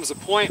that, there comes a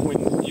point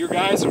when your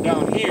guys are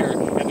down here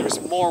and there's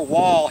more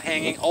wall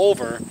hanging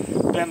over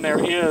than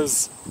there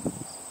is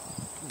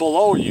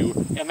below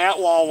you, and that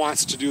wall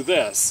wants to do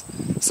this.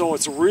 So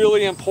it's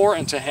really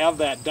important to have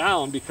that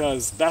down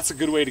because that's a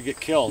good way to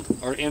get killed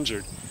or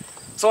injured.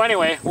 So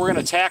anyway, we're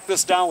going to tack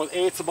this down with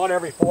 8s about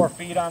every 4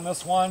 feet on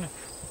this one,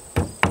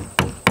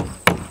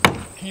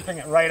 keeping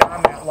it right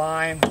on that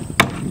line.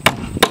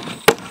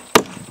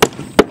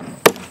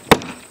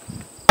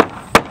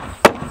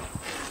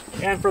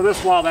 And for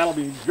this wall, that'll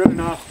be good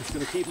enough. It's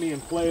going to keep me in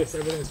place.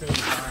 Everything's going to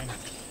be fine.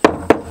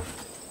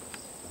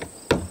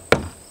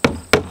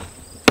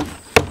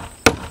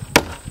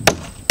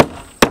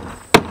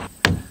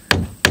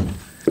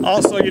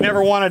 Also, you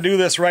never want to do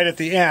this right at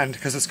the end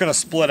because it's going to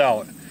split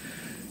out.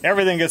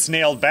 Everything gets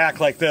nailed back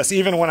like this.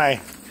 Even when I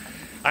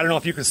don't know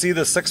if you can see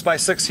this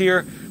 6x6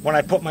 here, when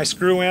I put my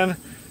screw in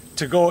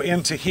to go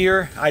into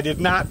here, I did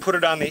not put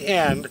it on the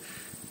end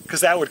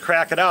because that would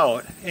crack it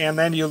out, and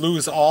then you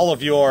lose all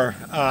of your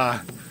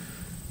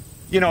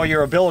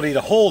your ability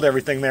to hold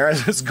everything there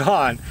as it's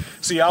gone.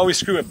 So you always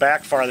screw it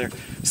back farther.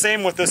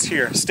 Same with this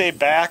here. Stay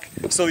back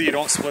so that you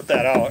don't split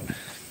that out.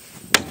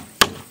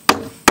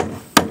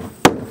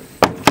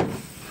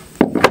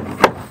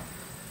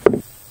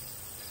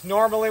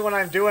 Normally when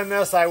I'm doing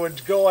this, I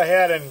would go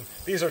ahead and,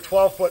 these are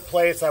 12-foot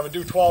plates, I would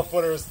do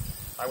 12-footers.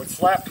 I would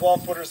slap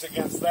 12-footers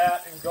against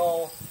that and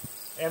go,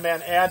 and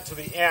then add to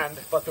the end.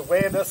 But the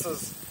way this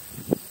is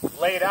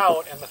laid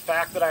out and the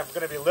fact that I'm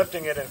going to be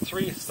lifting it in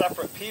 3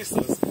 separate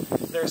pieces,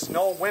 there's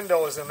no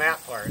windows in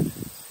that part.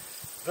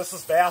 This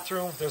is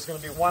bathroom, there's going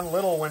to be 1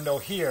 little window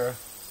here.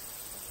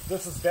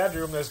 This is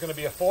bedroom, there's going to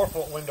be a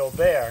 4-foot window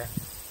there.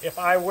 If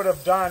I would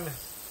have done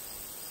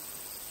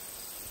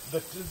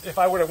if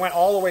I would have went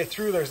all the way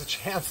through, there's a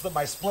chance that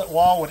my split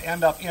wall would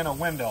end up in a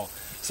window.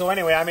 So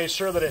anyway, I made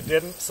sure that it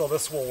didn't, so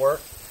this will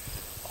work.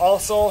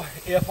 Also,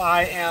 if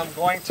I am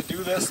going to do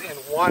this in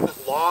one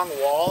long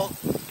wall,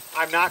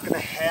 I'm not going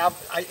to have,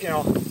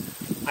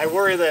 I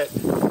worry that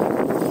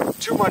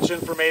too much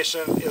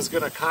information is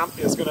going to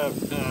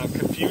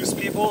confuse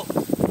people,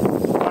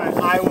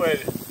 but I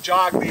would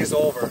jog these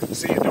over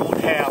so you don't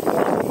have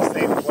more in the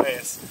same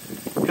place.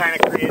 Kind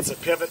of creates a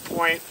pivot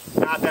point,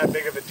 not that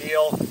big of a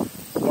deal.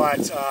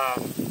 But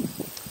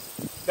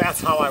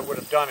that's how I would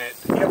have done it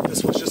if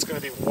this was just going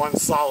to be one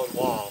solid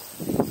wall.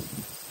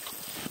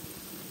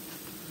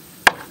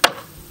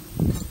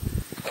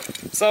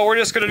 So we're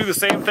just going to do the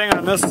same thing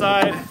on this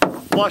side,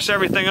 flush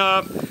everything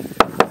up.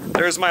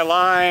 There's my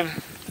line.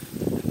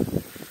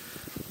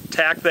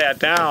 Tack that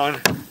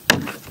down.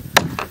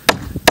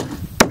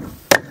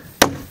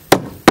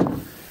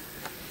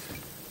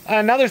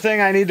 Another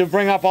thing I need to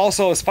bring up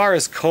also as far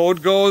as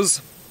code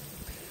goes,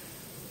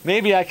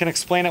 maybe I can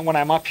explain it when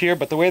I'm up here,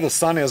 but the way the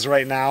sun is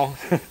right now,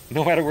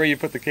 no matter where you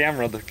put the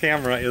camera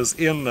is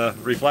in the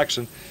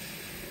reflection.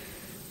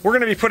 We're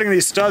going to be putting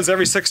these studs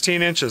every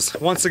 16 inches.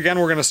 Once again,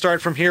 we're going to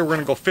start from here. We're going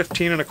to go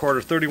 15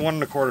 1/4,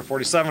 31 1/4,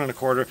 47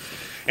 1/4,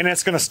 and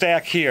it's going to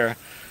stack here.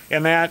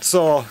 And that,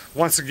 so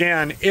once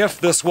again,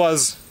 if this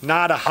was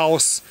not a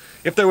house,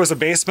 if there was a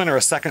basement or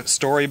a second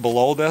story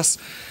below this,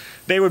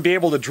 they would be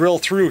able to drill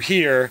through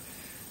here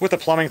with a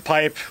plumbing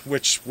pipe,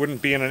 which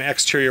wouldn't be in an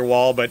exterior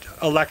wall, but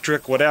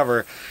electric,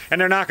 whatever, and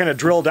they're not going to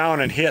drill down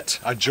and hit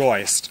a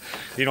joist.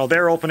 You know,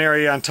 their open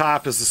area on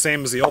top is the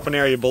same as the open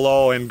area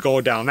below and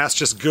go down. That's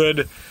just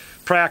good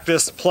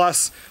practice,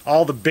 plus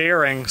all the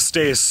bearing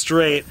stays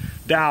straight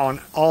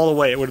down all the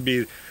way. It would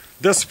be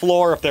this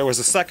floor. If there was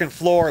a second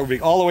floor, it would be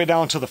all the way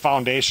down to the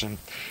foundation.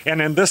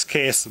 And in this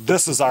case,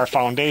 this is our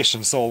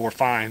foundation, so we're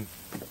fine.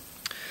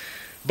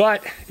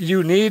 But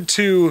you need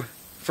to,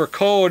 for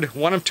code,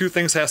 one of two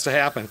things has to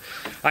happen.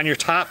 On your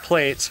top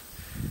plate,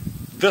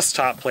 this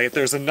top plate,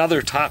 there's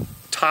another top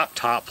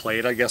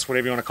plate, I guess,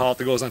 whatever you want to call it,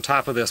 that goes on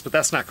top of this, but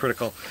that's not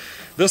critical.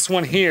 This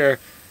one here,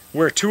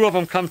 where two of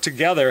them come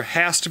together,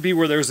 has to be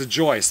where there's a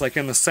joist, like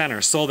in the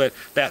center, so that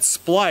that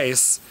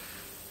splice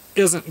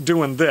isn't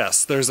doing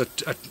this. There's a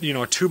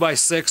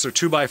 2x6 or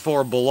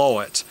 2x4 below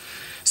it.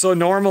 So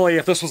normally,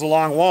 if this was a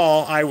long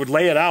wall, I would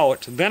lay it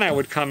out, then I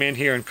would come in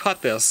here and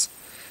cut this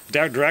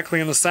directly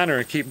in the center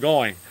and keep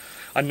going.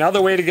 Another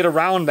way to get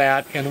around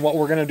that, and what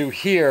we're going to do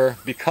here,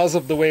 because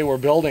of the way we're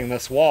building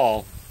this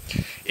wall,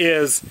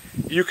 is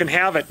you can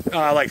have it,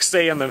 like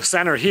say in the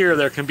center here,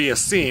 there can be a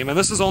seam, and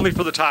this is only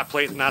for the top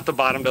plate, not the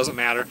bottom, doesn't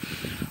matter.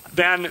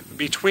 Then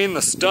between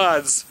the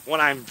studs, when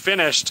I'm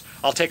finished,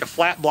 I'll take a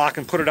flat block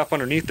and put it up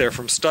underneath there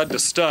from stud to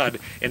stud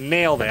and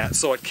nail that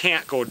so it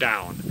can't go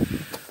down.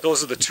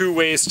 Those are the two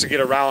ways to get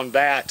around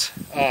that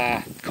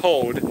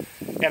code,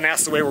 and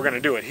that's the way we're going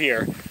to do it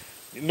here.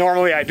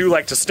 Normally I do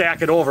like to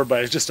stack it over,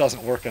 but it just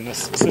doesn't work in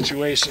this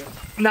situation.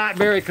 Not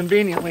very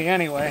conveniently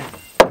anyway.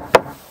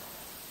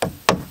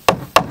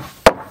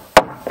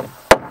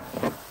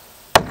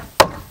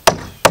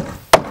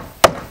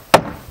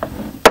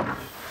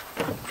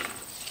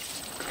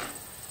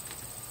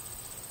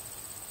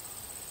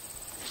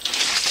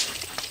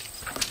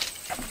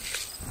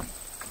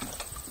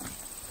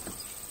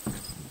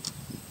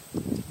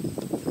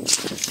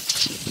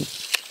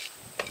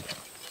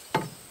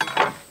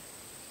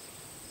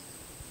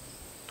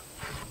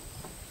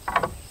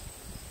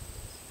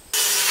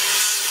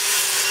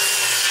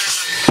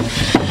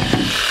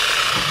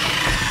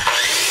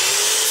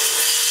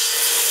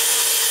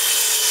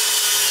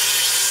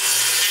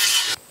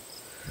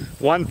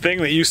 One thing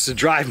that used to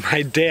drive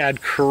my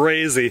dad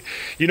crazy,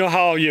 you know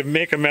how you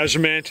make a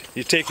measurement,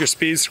 you take your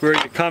speed square,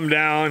 you come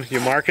down, you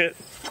mark it,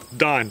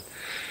 done.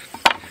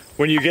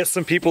 When you get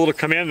some people to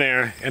come in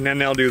there and then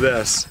they'll do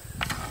this,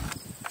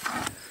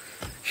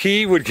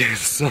 he would get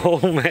so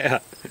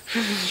mad.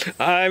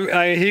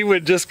 He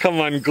would just come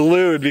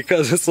unglued,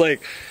 because it's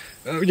like,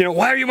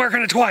 why are you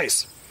marking it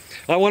twice?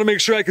 I want to make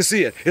sure I can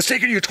see it. It's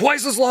taking you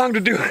twice as long to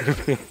do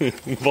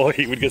it. Boy,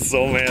 he would get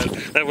so mad.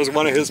 That was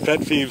one of his pet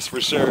peeves for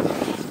sure.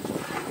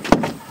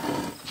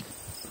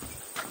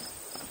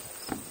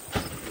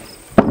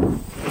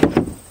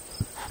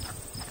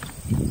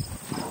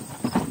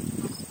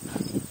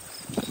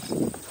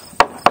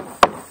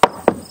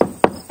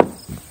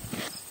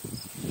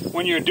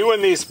 When you're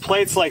doing these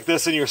plates like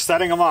this and you're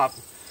setting them up,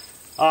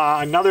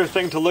 another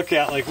thing to look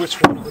at, like which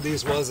one of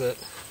these was it?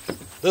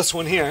 This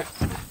one here.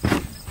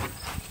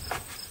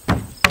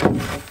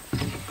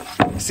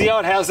 See how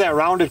it has that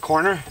rounded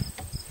corner?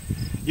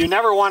 You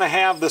never want to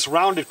have this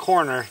rounded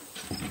corner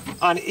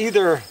on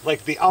either,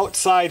 like the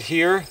outside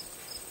here,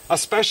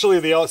 especially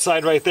the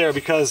outside right there,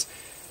 because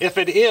if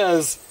it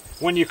is,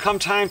 when you come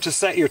time to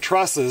set your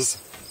trusses,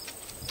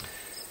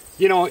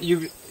 you're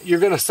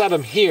going to set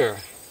them here.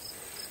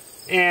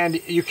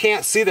 And you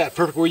can't see that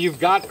perfect where you've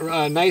got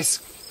a nice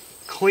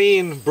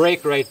clean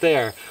break right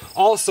there.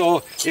 Also,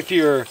 if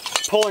you're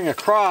pulling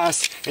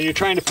across and you're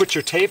trying to put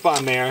your tape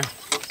on there,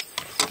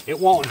 it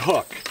won't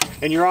hook.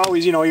 And you're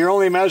always, you're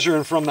only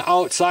measuring from the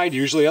outside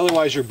usually,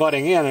 otherwise you're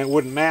butting in and it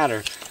wouldn't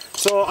matter.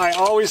 So I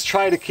always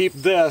try to keep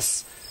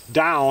this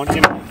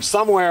down,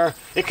 somewhere.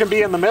 It can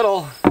be in the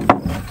middle.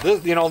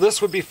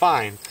 This would be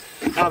fine.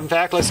 Now, in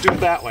fact, let's do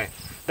it that way.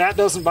 That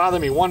doesn't bother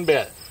me one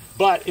bit.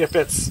 But if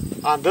it's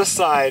on this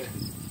side,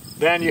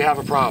 then you have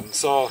a problem.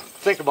 So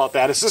think about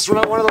that. It's just one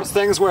of those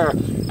things where,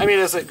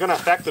 is it going to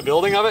affect the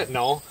building of it?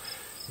 No.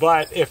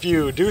 But if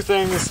you do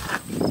things,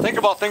 think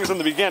about things in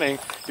the beginning,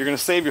 you're going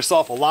to save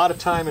yourself a lot of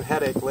time and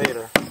headache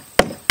later.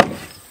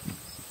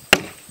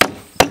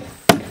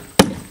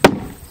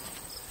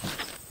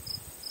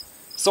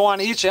 So on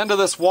each end of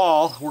this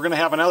wall, we're going to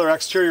have another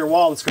exterior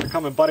wall that's going to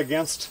come and butt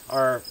against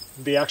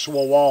the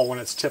actual wall when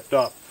it's tipped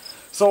up.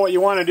 So what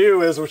you want to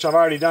do is, which I've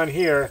already done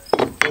here,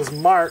 is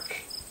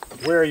mark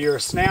where your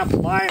snap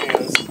line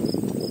is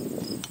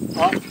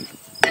up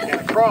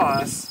and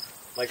across,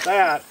 like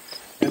that,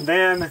 and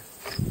then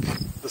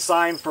the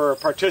sign for a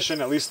partition,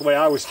 at least the way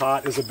I was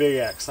taught, is a big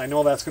X. I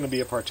know that's going to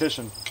be a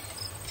partition.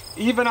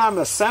 even on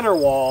the center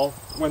wall,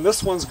 when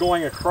this one's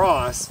going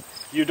across,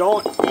 you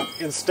don't,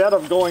 instead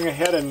of going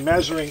ahead and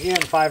measuring in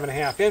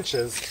 5.5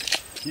 inches,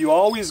 you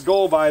always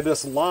go by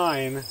this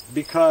line,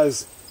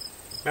 because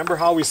remember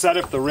how we said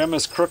if the rim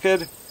is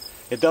crooked,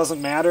 it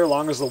doesn't matter as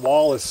long as the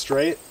wall is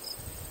straight?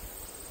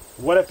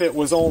 What if it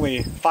was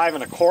only 5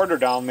 1/4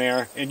 down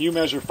there and you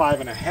measure 5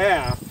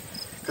 1/2?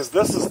 Because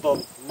this is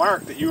the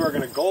mark that you are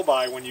going to go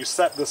by when you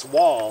set this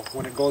wall,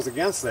 when it goes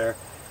against there,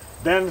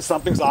 then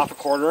something's off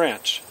 1/4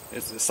 inch.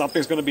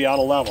 Something's going to be out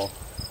of level.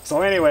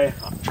 So anyway,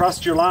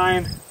 trust your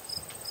line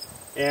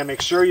and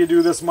make sure you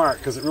do this mark,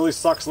 because it really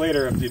sucks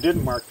later if you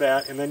didn't mark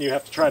that and then you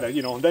have to try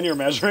to, then you're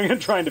measuring and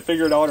trying to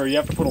figure it out, or you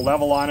have to put a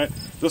level on it.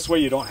 This way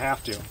you don't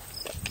have to.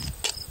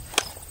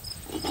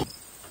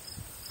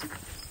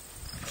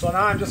 So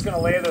now I'm just going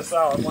to lay this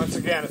out. Once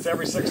again, it's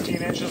every 16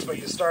 inches, but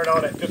you start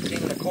out at 15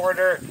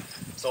 1/4.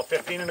 So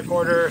 15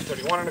 1/4,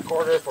 31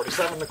 1/4,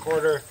 47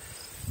 1/4,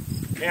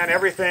 and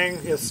everything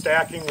is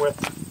stacking with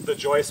the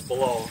joist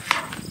below.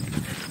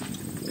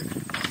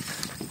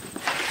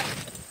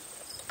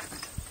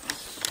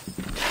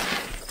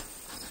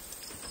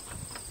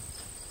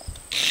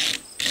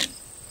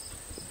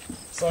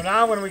 So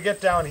now when we get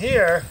down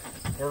here,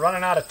 we're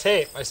running out of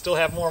tape. I still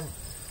have more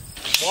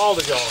wall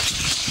to go.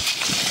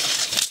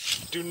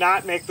 Do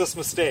not make this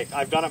mistake.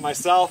 I've done it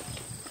myself.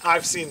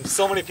 I've seen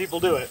so many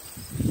people do it.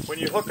 When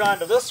you hook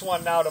onto this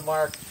one now to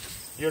mark,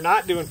 you're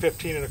not doing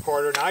 15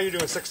 1/4, now you're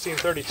doing 16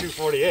 32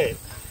 48,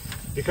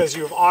 because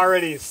you've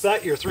already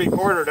set your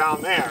 3/4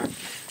 down there.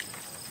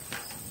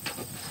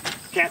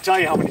 Can't tell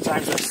you how many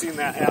times I've seen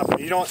that happen.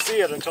 You don't see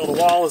it until the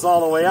wall is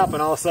all the way up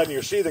and all of a sudden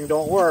your sheathing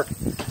doesn't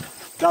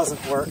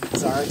work,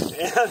 sorry,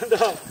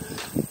 and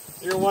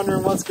you're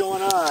wondering what's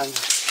going on.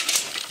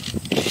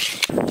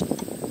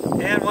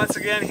 And once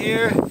again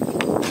here,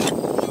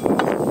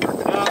 work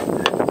it up.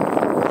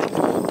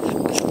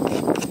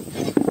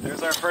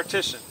 There's our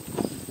partition.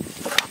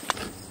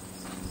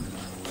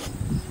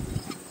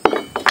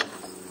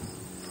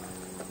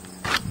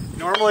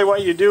 Normally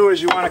what you do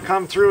is you want to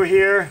come through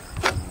here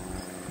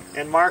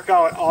and mark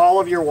out all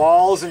of your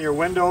walls and your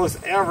windows,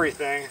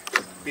 everything,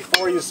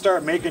 before you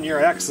start making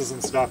your X's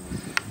and stuff.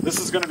 This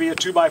is going to be a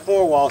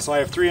 2x4 wall, so I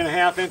have 3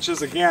 1/2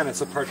 inches. Again, it's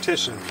a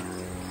partition.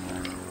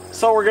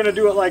 So we're going to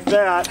do it like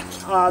that.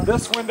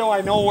 This window, I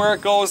know where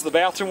it goes. The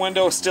bathroom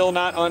window is still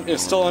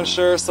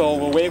unsure, so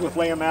we'll wait with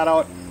laying that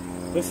out.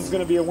 This is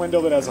going to be a window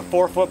that has a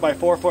 4 foot by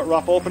 4 foot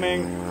rough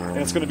opening, and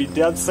it's going to be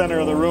dead center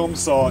of the room,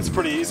 so it's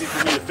pretty easy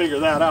for me to figure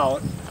that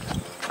out.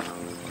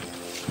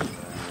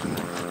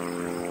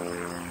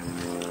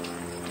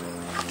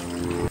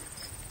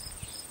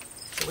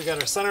 So we got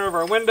our center of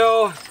our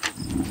window,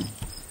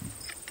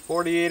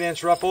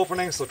 48-inch rough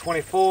opening, so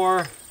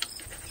 24,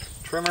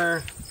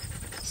 trimmer,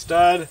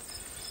 stud.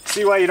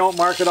 See why you don't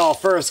mark it all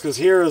first, because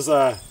here is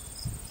a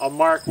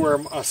mark where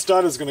a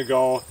stud is going to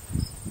go,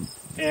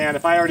 and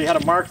if I already had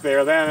a mark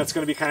there, then it's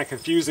going to be kind of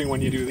confusing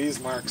when you do these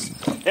marks.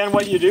 And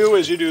what you do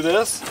is you do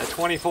this at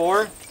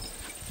 24,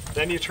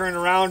 then you turn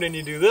around and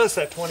you do this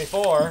at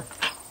 24,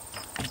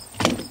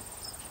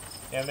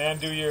 and then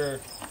do your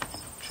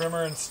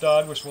trimmer and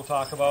stud, which we'll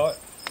talk about.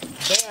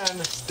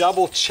 Then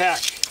double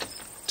check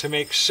to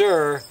make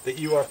sure that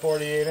you are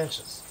 48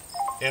 inches,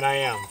 and I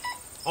am.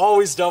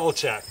 Always double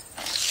check.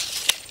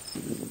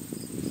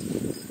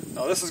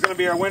 Now this is going to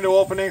be our window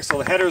opening, so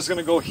the header is going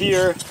to go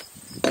here.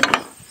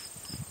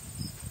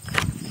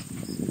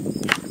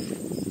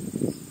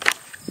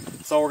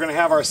 So we're going to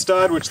have our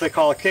stud, which they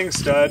call a king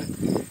stud,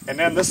 and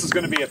then this is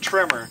going to be a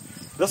trimmer.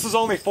 This is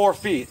only 4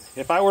 feet.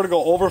 If I were to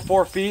go over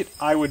 4 feet,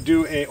 I would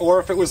do or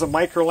if it was a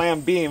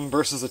micro-lam beam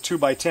versus a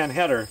 2x10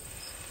 header,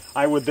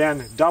 I would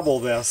then double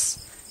this,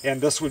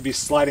 and this would be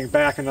sliding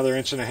back another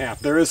 1.5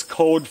 inches. There is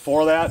code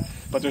for that,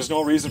 but there's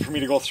no reason for me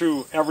to go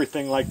through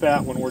everything like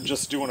that when we're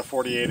just doing a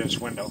 48-inch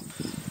window.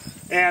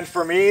 And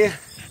for me,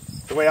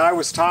 the way I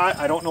was taught,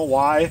 I don't know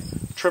why,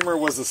 trimmer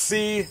was a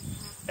C,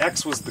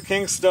 X was the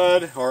king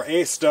stud, or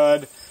A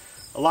stud.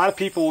 A lot of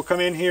people will come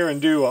in here and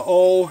do a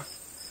O.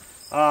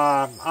 When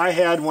I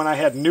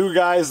had new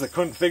guys that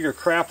couldn't figure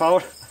crap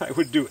out, I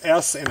would do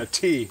S and a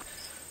T.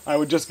 I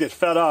would just get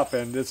fed up,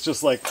 and it's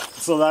just like,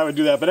 so I would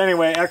do that. But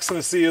anyway, X and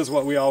a C is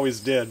what we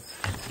always did.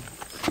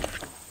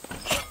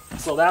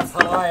 So that's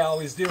how I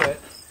always do it.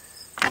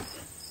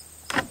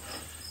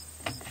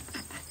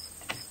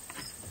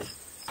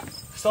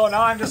 So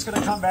now I'm just going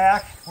to come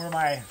back where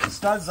my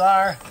studs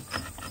are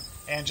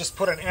and just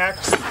put an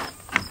X.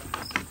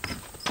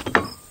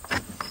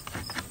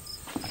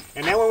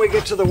 And then when we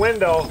get to the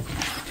window,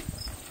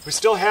 we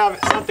still have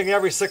something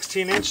every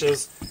 16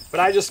 inches, but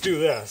I just do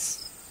this.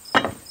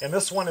 And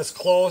this one is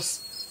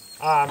close,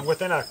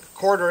 within a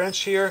 1/4 inch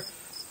here.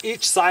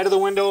 Each side of the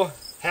window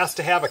has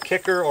to have a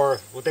kicker,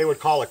 or what they would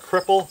call a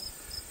cripple.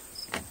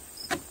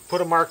 Put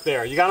a mark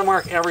there. You got to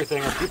mark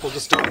everything, or people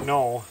just don't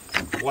know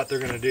what they're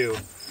going to do.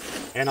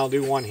 And I'll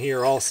do one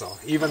here also.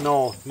 Even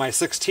though my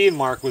 16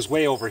 mark was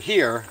way over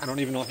here, I don't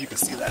even know if you can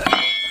see that.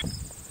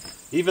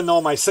 Even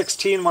though my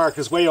 16 mark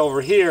is way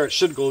over here, it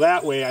should go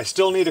that way. I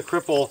still need a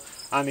cripple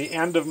on the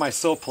end of my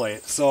sill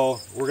plate. So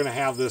we're going to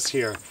have this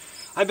here.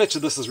 I bet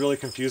you this is really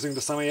confusing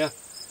to some of you,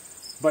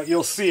 but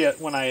you'll see it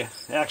when I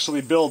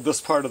actually build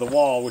this part of the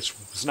wall, which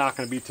is not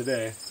going to be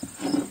today.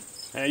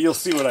 And you'll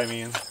see what I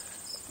mean.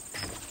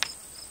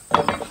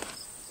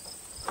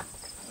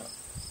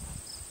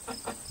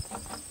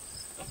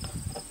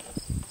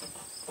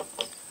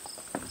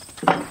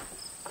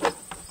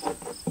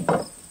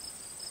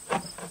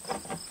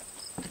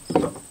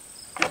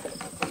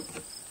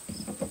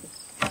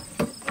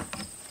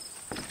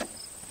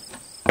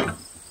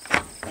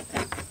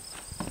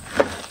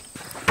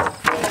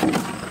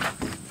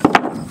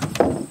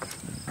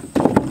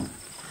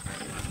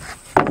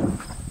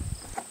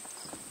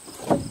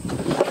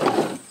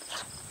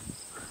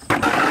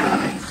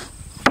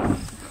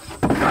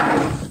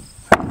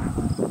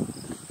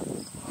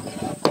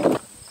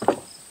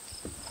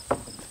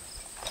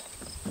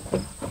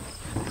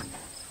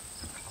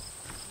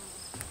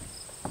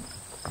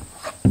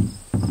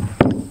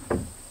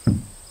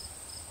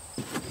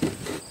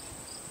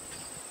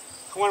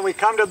 When we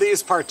come to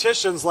these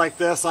partitions like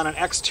this on an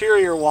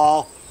exterior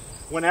wall,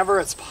 whenever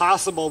it's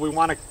possible, we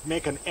want to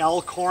make an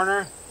L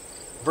corner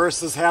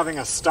versus having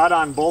a stud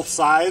on both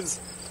sides.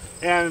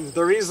 And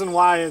the reason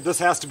why this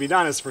has to be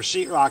done is for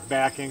sheetrock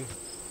backing.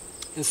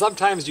 And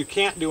sometimes you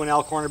can't do an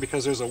L corner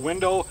because there's a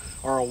window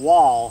or a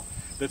wall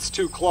that's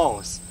too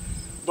close.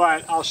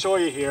 But I'll show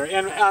you here.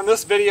 And on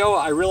this video,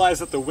 I realize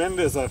that the wind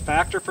is a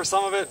factor for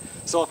some of it.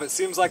 So if it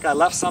seems like I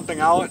left something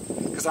out,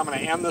 because I'm going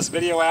to end this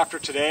video after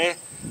today,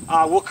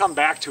 we'll come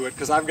back to it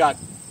because I've got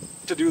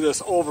to do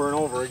this over and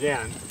over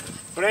again.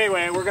 But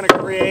anyway, we're going to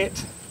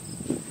create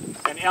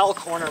an L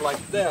corner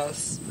like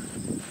this.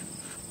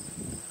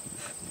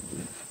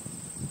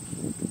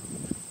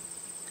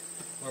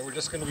 Where we're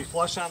just going to be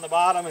flush on the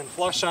bottom and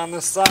flush on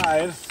this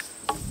side.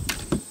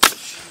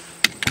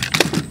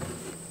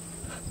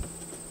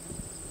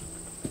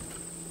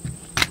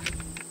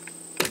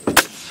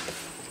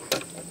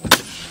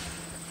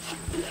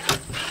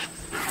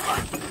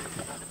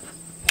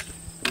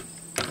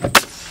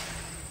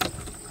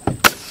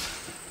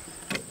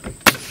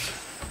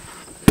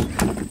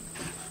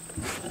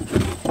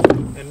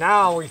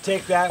 Now we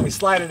take that and we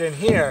slide it in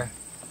here.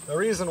 The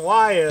reason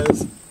why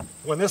is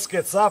when this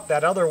gets up,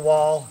 that other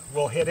wall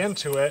will hit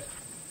into it,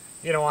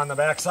 you know, on the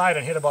back side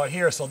and hit about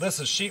here. So this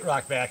is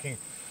sheetrock backing.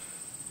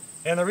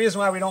 And the reason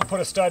why we don't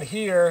put a stud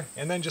here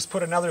and then just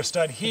put another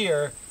stud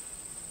here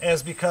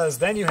is because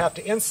then you have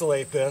to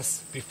insulate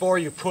this before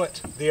you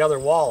put the other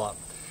wall up.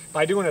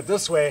 By doing it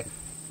this way,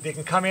 they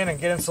can come in and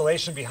get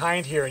insulation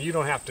behind here and you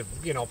don't have to,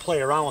 you know,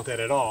 play around with it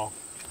at all.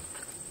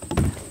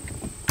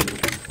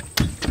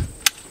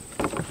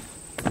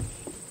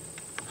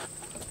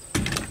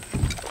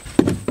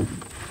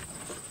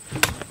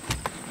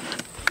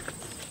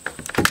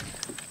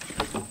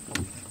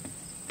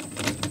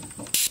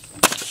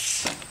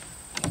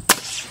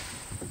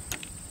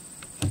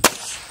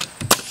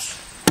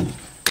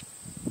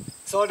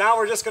 So now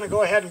we're just going to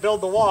go ahead and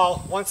build the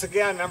wall. Once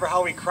again, remember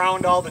how we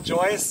crowned all the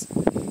joists?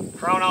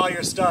 Crown all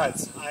your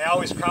studs. I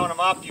always crown them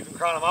up. You can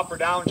crown them up or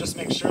down. Just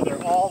make sure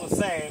they're all the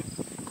same.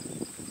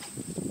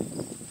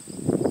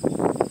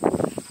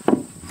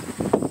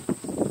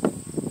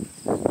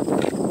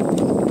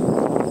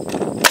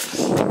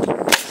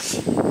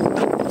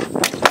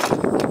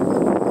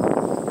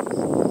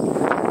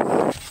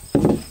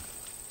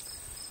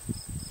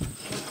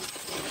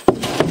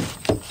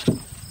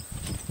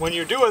 When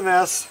you're doing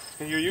this,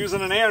 and you're using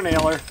an air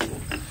nailer,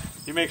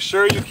 you make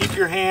sure you keep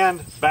your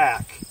hand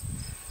back.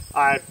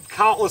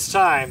 Countless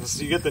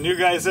times, you get the new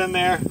guys in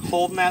there,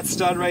 holding that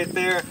stud right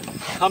there,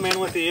 come in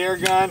with the air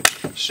gun,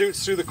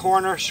 shoots through the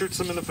corner, shoots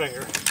them in the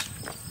finger.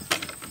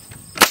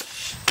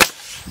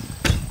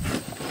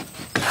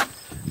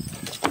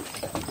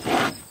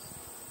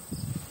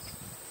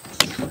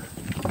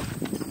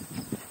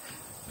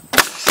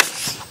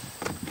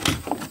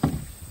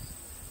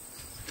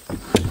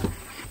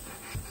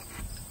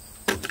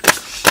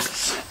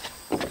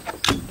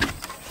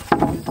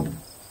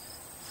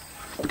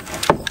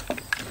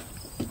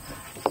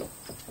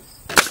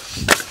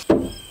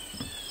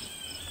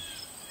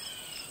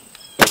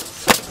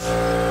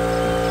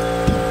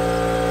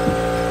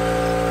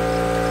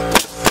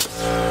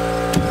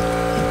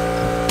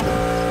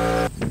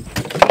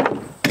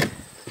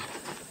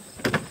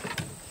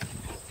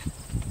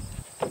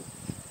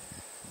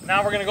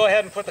 Now we're going to go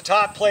ahead and put the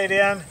top plate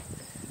in.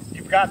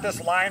 You've got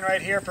this line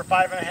right here for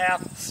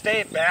 5.5.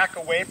 Stay back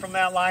away from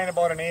that line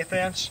about 1/8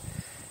 inch.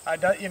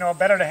 You know,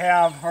 better to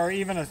have, or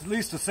even at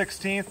least a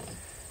 1/16.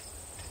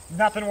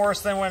 Nothing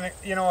worse than when,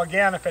 you know,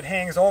 again, if it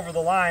hangs over the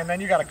line,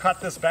 then you got to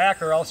cut this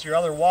back or else your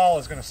other wall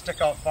is going to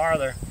stick out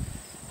farther.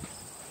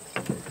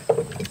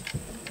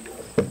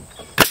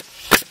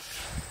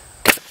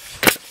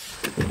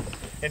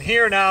 And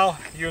here now,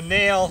 you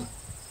nail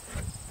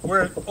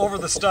where over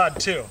the stud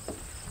too,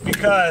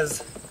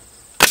 because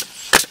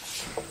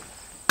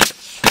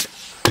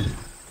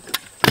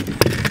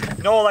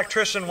no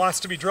electrician wants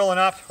to be drilling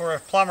up, or a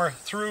plumber,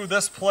 through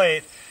this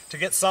plate to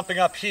get something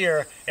up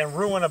here and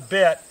ruin a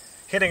bit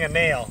hitting a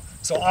nail.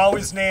 So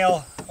always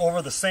nail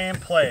over the same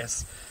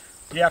place.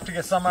 You have to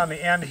get some on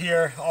the end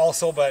here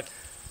also, but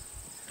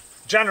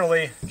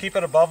generally keep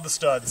it above the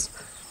studs.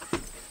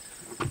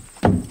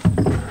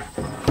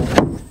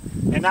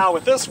 And now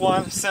with this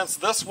one, since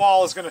this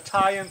wall is going to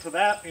tie into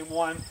that in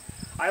one,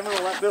 I'm going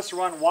to let this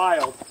run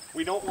wild.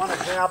 We don't want to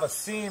have a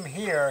seam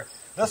here.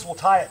 This will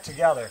tie it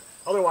together.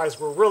 Otherwise,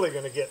 we're really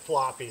going to get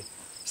floppy.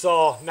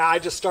 So now I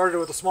just started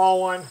with a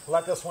small one,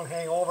 let this one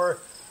hang over.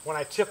 When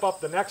I tip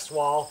up the next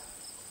wall,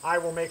 I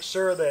will make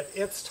sure that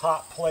its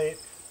top plate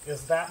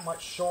is that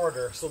much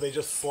shorter so they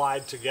just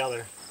slide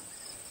together.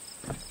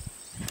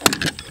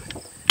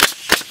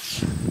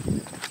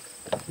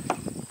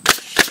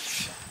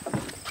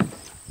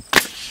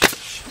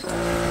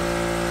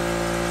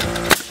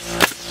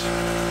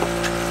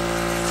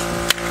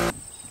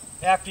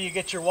 After you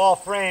get your wall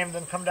framed,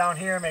 then come down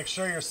here and make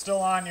sure you're still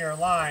on your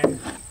line,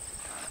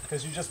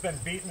 because you've just been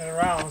beating it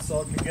around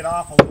so it can get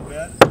off a little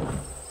bit.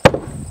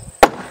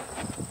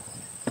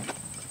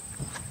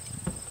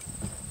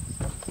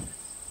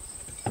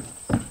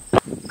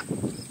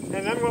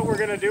 And then what we're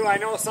going to do, I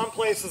know some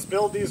places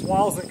build these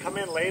walls and come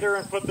in later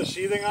and put the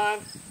sheathing on.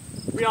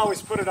 We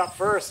always put it up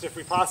first if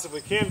we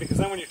possibly can, because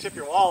then when you tip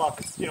your wall up,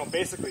 it's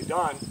basically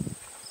done.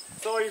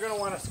 So you're going to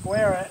want to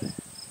square it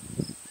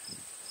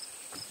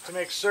to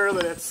make sure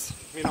that it's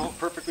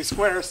perfectly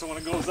square, so when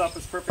it goes up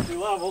it's perfectly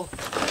level.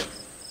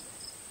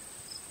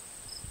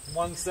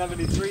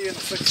 173 and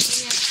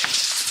 16.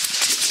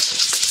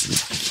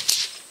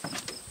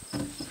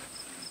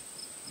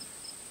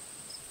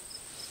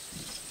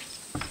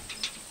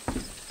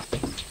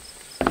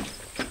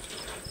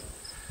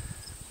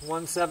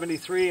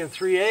 .173 and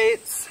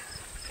 3/8.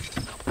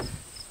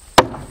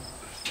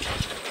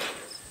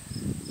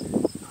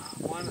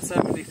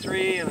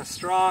 173 and a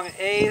strong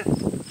 1/8.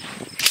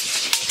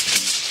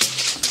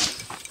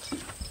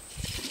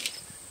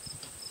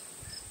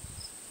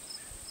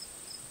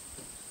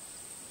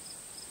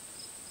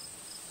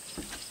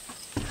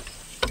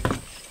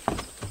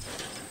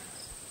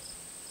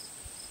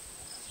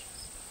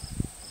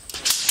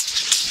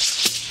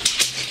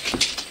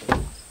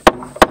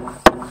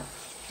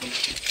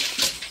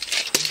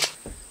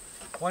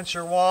 Once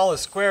your wall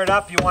is squared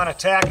up, you want to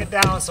tack it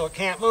down so it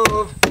can't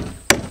move.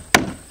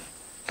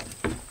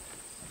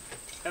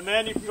 And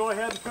then you can go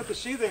ahead and put the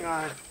sheathing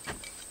on.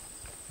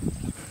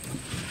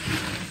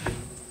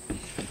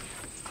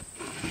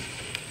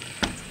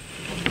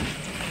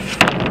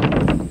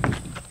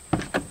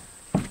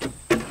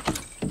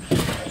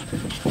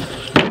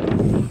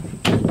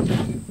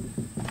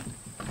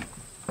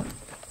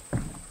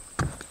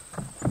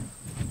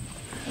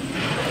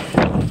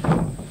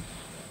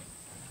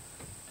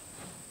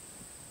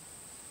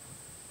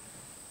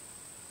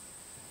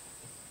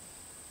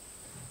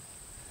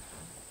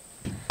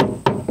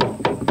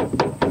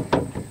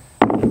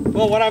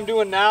 Well, what I'm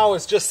doing now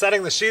is just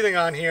setting the sheathing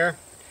on here,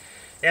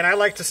 and I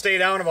like to stay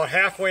down about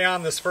halfway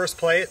on this first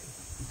plate,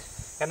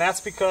 and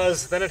that's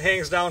because then it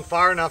hangs down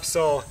far enough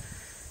so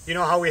you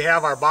know how we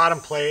have our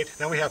bottom plate,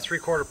 then we have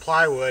 3/4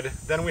 plywood,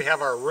 then we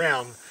have our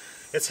rim.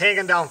 It's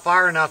hanging down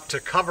far enough to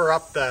cover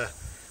up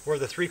where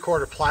the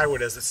 3/4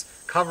 plywood is. It's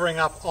covering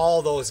up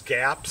all those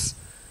gaps,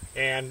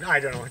 and I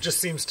don't know, it just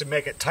seems to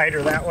make it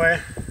tighter that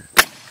way.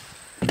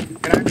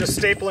 And I'm just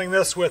stapling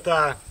this with,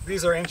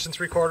 these are 1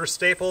 3/4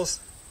 staples.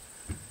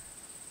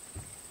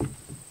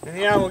 And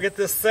yeah, we'll get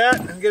this set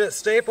and get it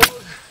stapled,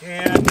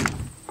 and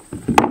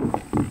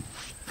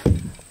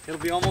it'll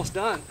be almost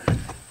done.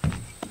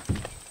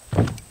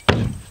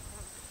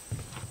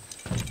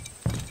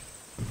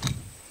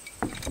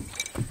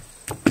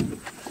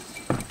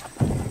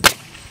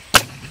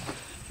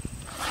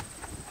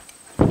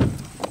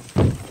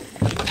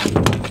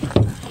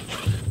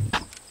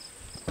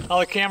 Oh,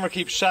 the camera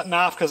keeps shutting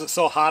off because it's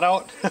so hot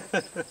out.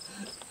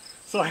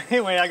 So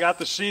anyway, I got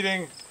the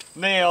sheeting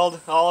nailed,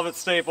 all of it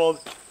stapled.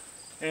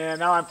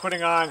 And now I'm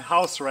putting on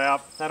house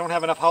wrap. I don't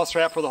have enough house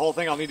wrap for the whole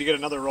thing. I'll need to get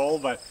another roll,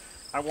 but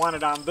I want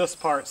it on this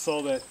part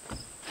so that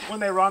when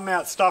they run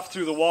that stuff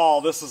through the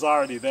wall, this is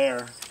already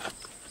there.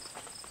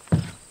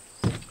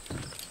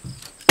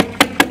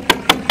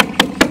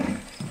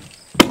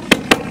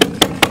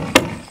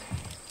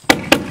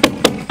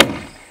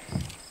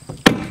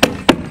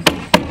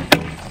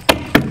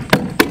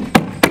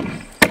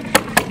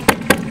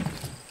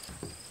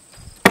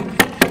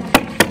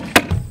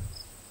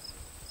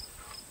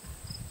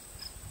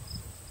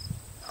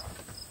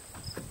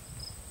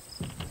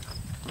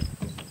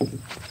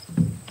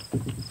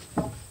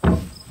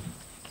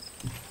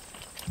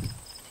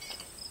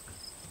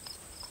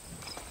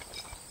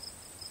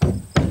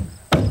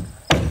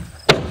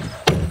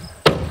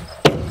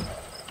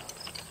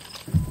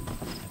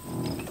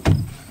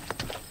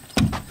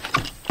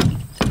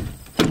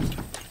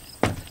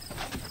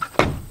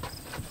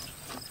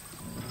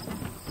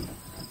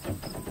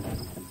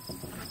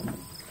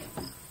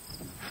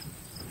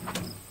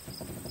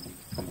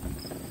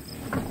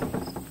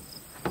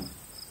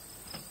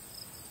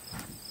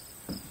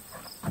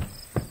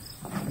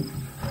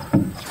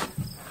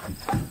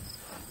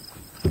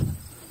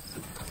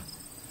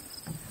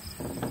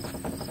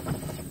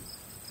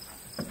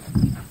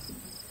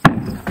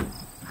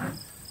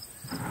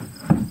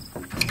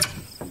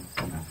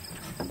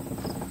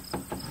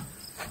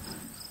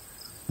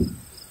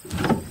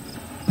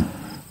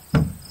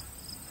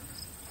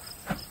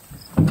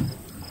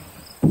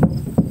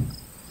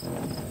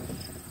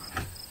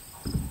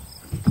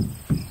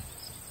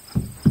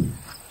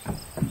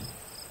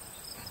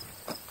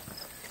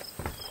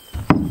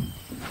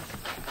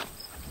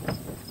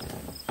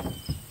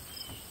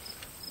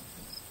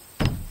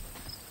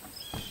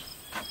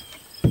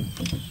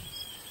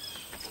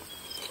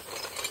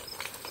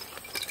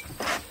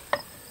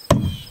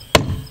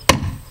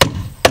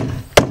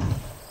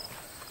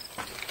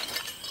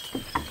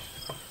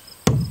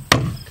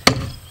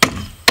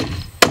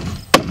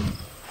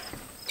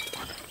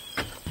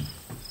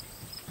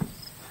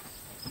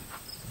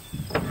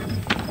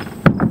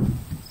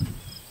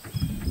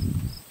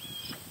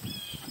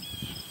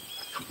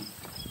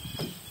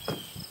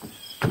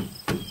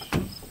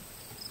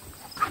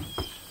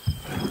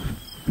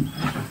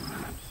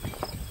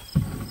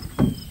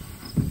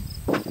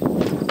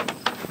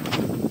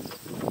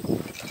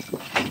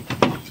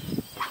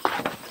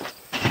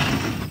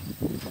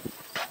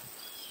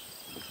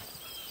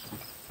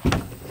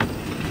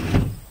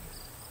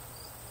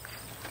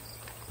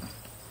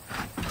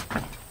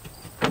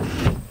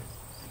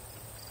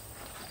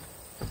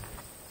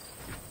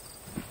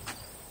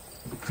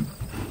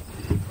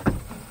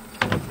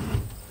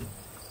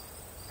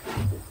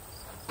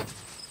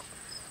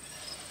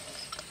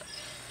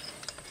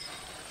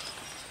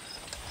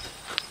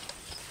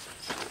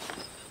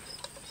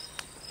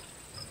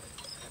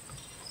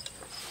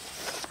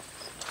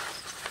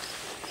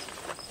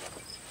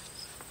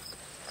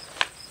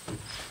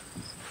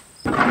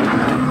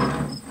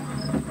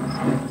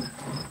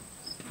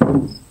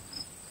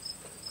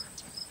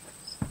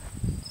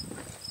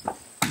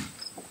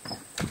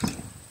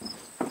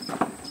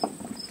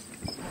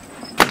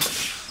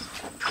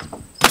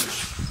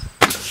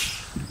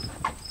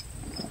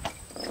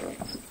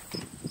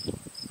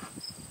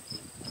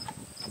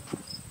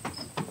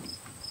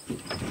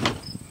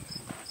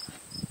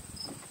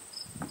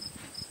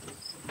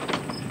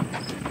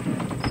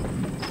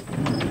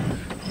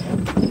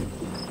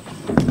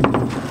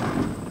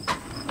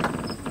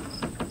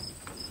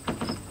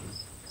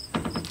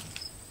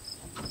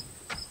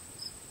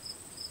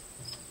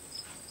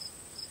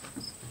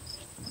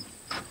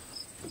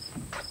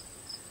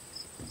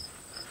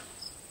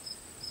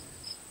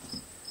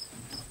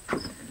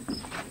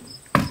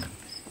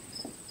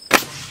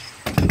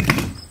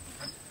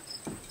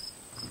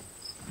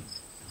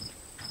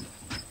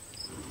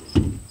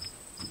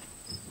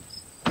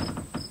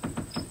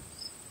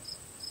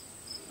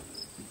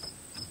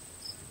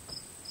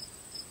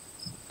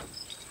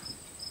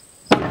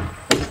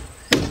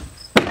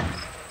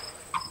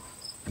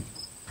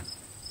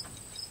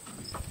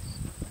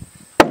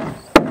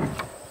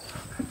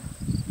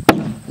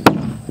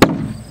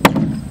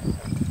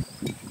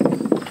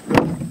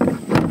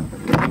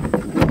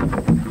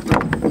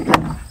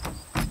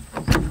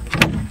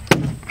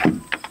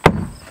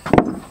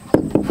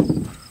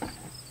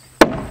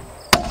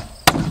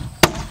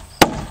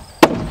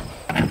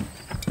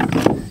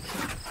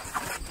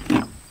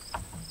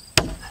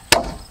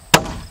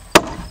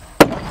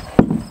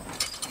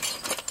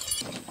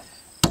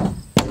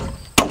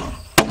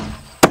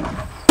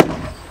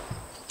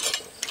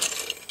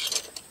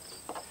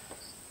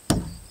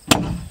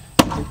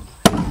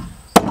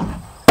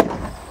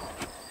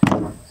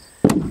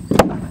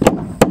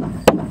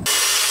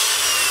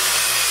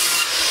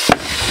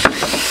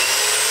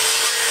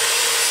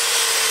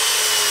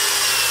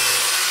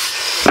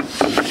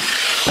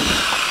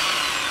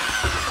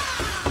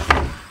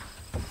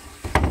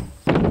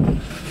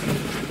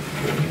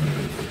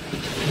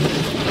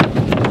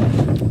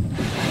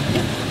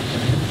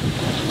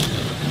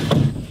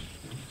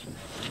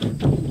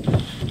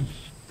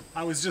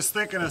 I was just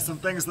thinking of some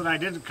things that I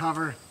didn't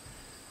cover.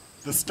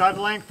 The stud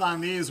length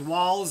on these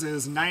walls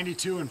is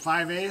 92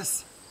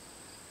 5/8.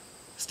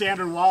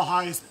 Standard wall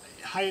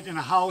height in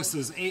a house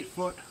is 8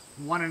 foot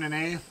 1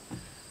 1/8.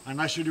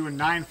 Unless you're doing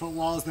 9 foot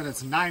walls, then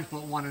it's 9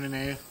 foot 1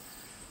 1/8.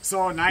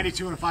 So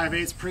 92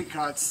 5/8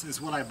 pre-cuts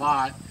is what I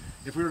bought.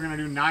 If we were going to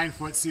do 9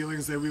 foot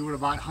ceilings, then we would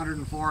have bought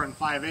 104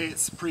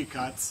 5/8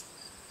 pre-cuts.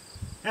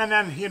 And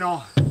then, you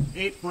know,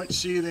 8 foot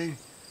sheathing.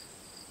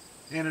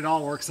 And it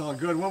all works out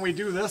good. When we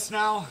do this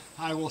now,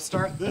 I will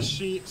start this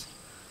sheet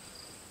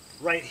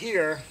right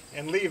here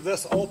and leave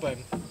this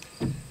open.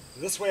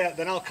 This way,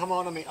 then I'll come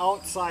out on the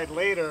outside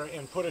later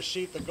and put a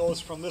sheet that goes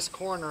from this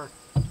corner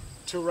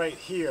to right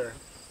here.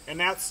 And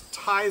that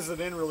ties it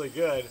in really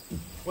good.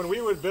 When we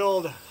would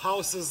build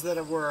houses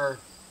that were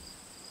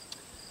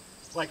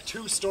like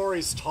 2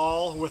 stories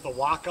tall with a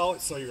walkout,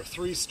 so you're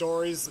 3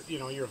 stories, you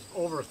know, you're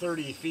over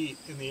 30 feet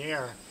in the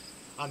air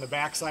on the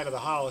back side of the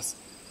house,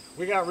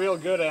 we got real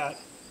good at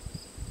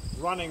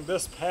running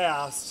this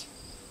past.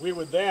 We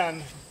would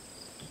then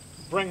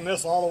bring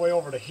this all the way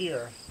over to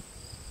here,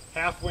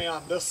 halfway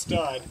on this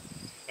stud,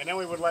 and then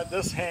we would let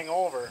this hang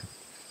over.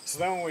 So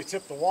then when we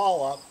tip the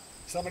wall up,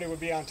 somebody would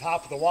be on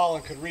top of the wall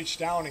and could reach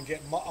down and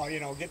get, you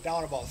know, get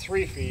down about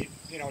 3 feet,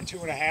 you know,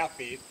 2.5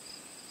 feet.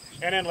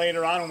 And then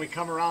later on when we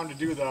come around to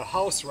do the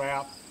house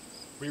wrap,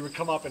 we would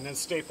come up and then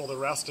staple the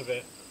rest of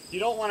it. You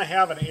don't want to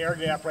have an air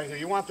gap right there.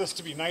 You want this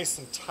to be nice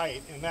and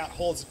tight, and that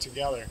holds it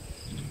together.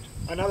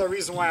 Another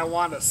reason why I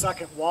want a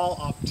second wall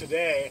up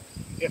today,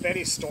 if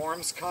any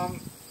storms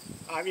come,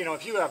 you know,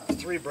 if you have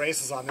 3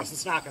 braces on this,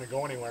 it's not going to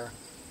go anywhere.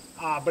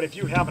 But if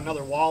you have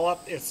another wall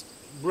up, it's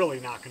really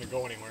not going to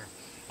go anywhere.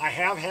 I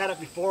have had it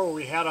before where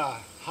we had a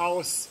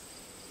house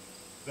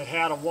that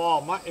had a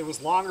wall. It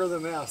was longer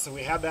than this, and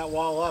we had that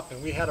wall up,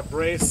 and we had a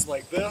brace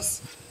like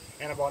this,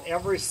 and about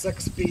every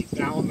 6 feet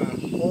down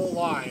the whole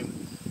line,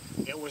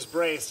 it was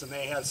braced, and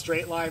they had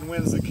straight line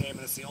winds that came,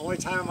 and it's the only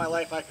time in my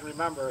life I can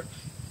remember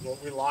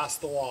we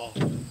lost the wall.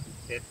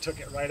 It took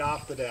it right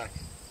off the deck.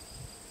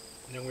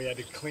 And then we had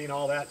to clean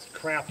all that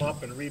crap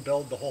up and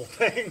rebuild the whole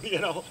thing, you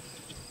know.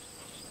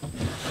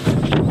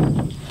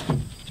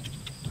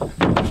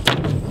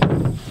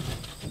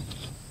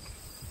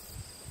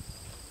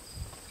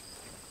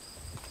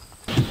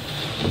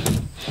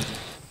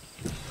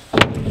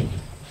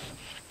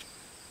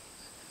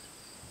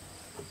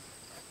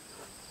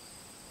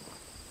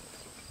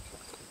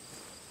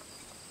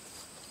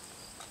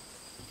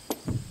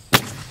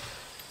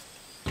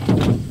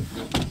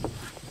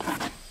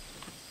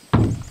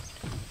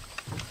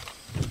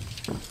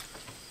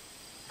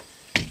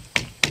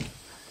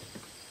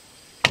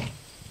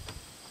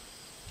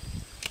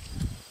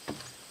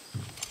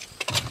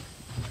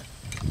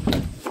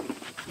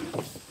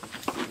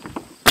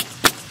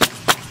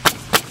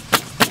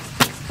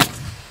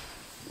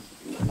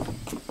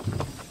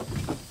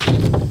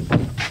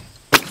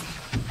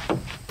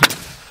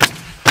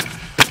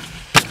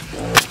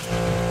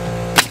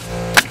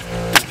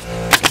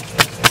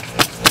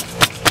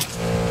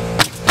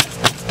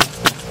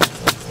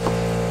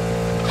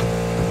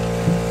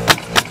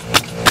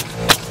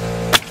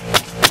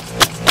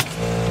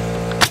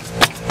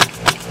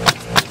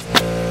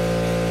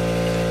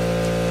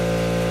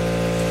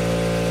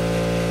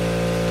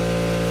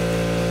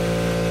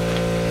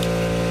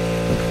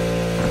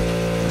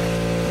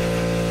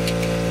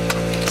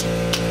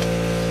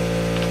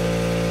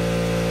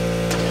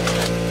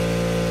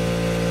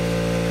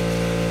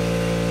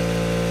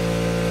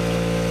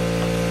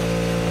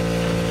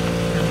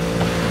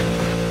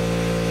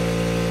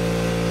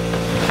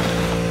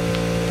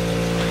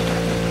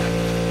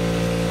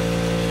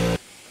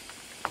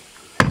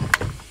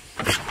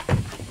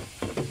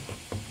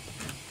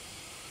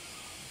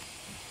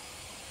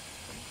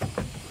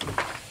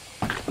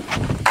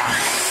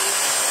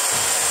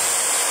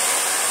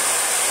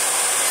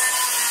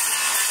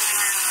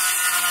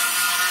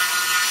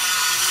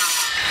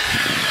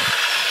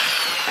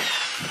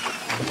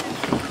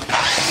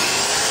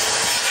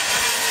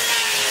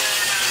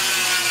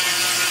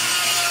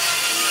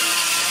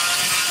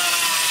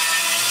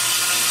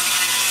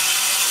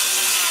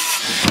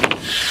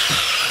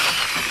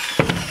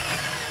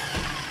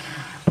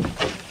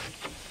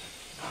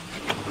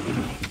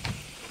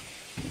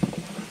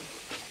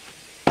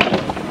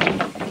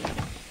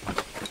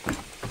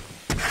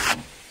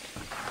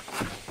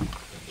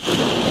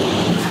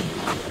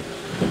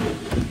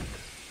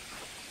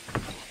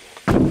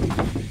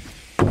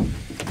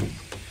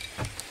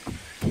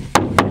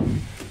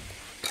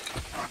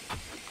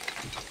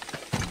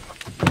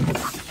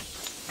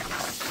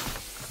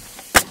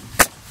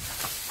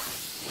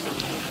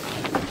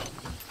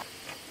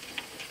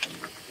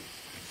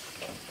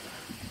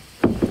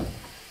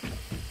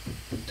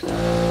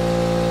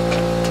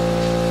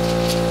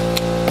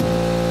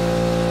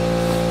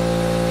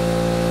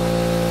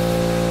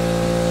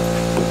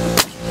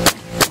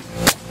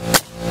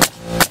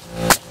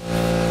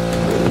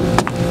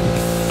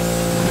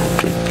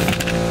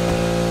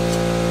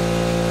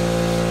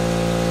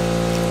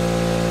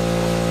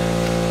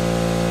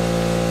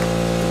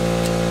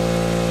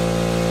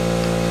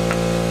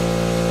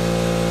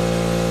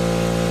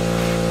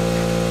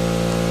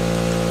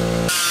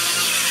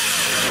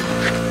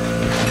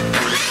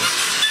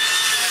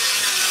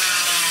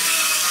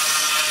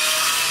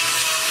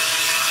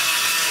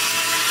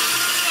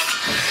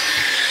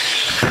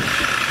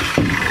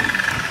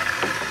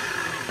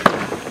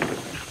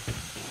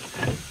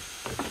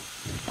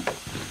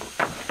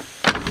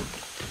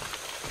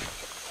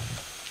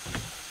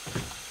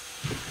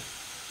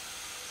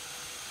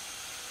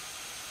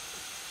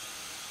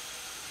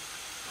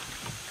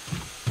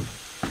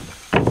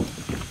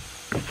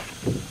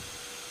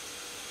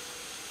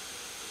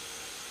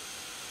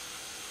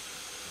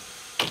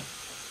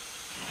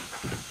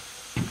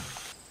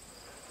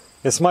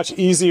 It's much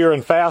easier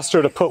and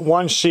faster to put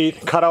one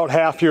sheet, cut out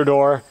half your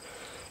door,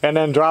 and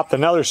then drop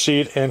another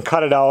sheet and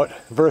cut it out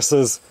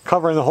versus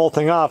covering the whole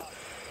thing up.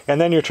 And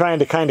then you're trying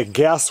to kind of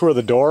guess where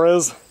the door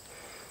is.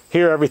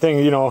 Here, everything,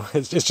 you know,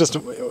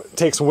 it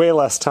takes way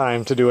less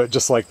time to do it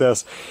just like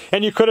this.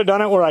 And you could have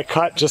done it where I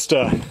cut just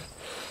a,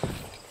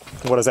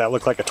 what does that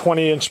look like, a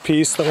 20-inch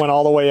piece that went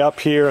all the way up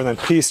here and then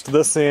pieced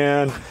this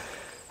in.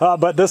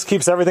 But this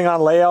keeps everything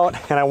on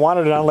layout, and I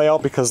wanted it on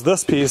layout because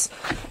this piece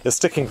is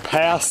sticking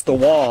past the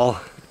wall.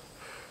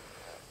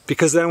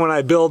 Because then when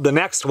I build the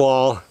next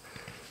wall,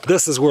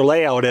 this is where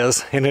layout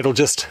is, and it'll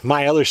just,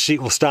 my other sheet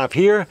will stop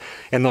here,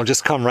 and they'll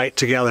just come right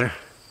together.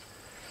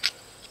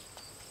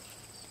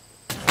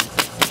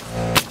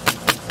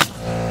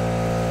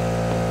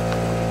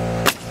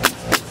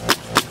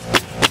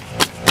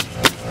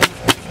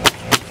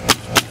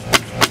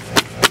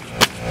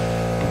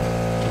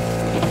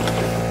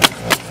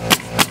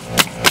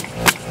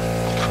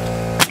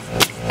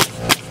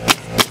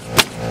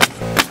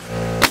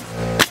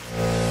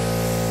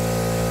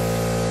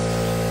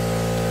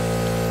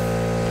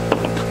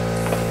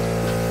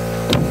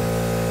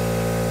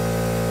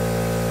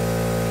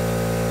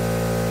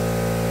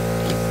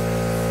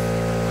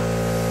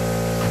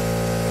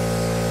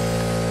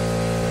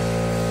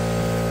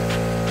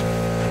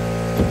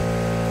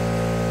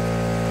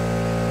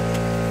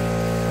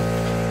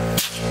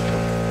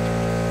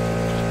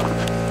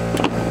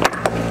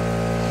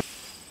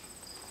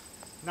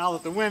 Now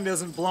that the wind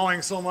isn't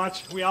blowing so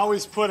much, we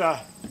always put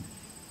a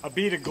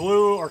bead of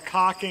glue or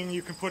caulking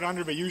you can put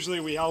under, but usually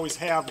we always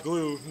have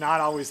glue, not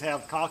always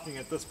have caulking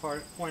at this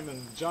point in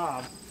the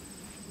job.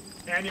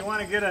 And you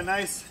want to get a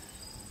nice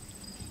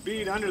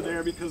bead under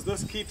there because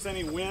this keeps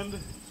any wind.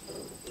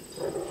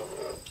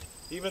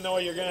 Even though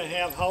you're going to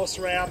have house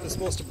wrap that's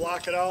supposed to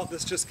block it out,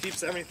 this just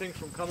keeps everything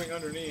from coming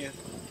underneath.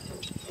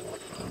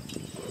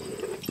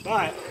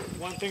 But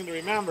one thing to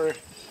remember,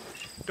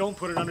 don't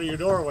put it under your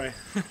doorway.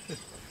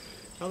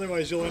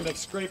 Otherwise you'll end up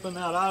scraping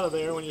that out of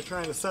there when you're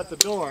trying to set the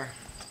door.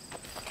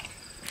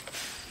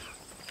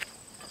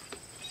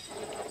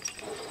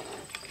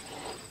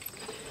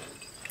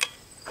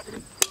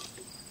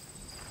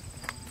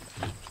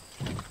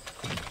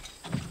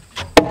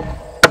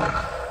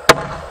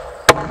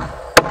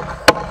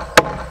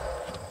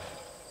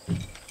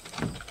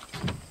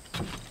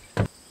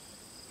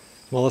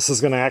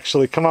 Melissa's going to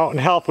actually come out and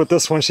help with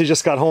this one. She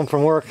just got home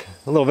from work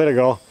a little bit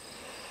ago.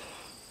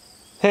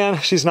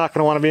 And she's not going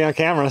to want to be on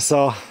camera,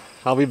 so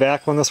I'll be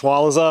back when this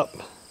wall is up.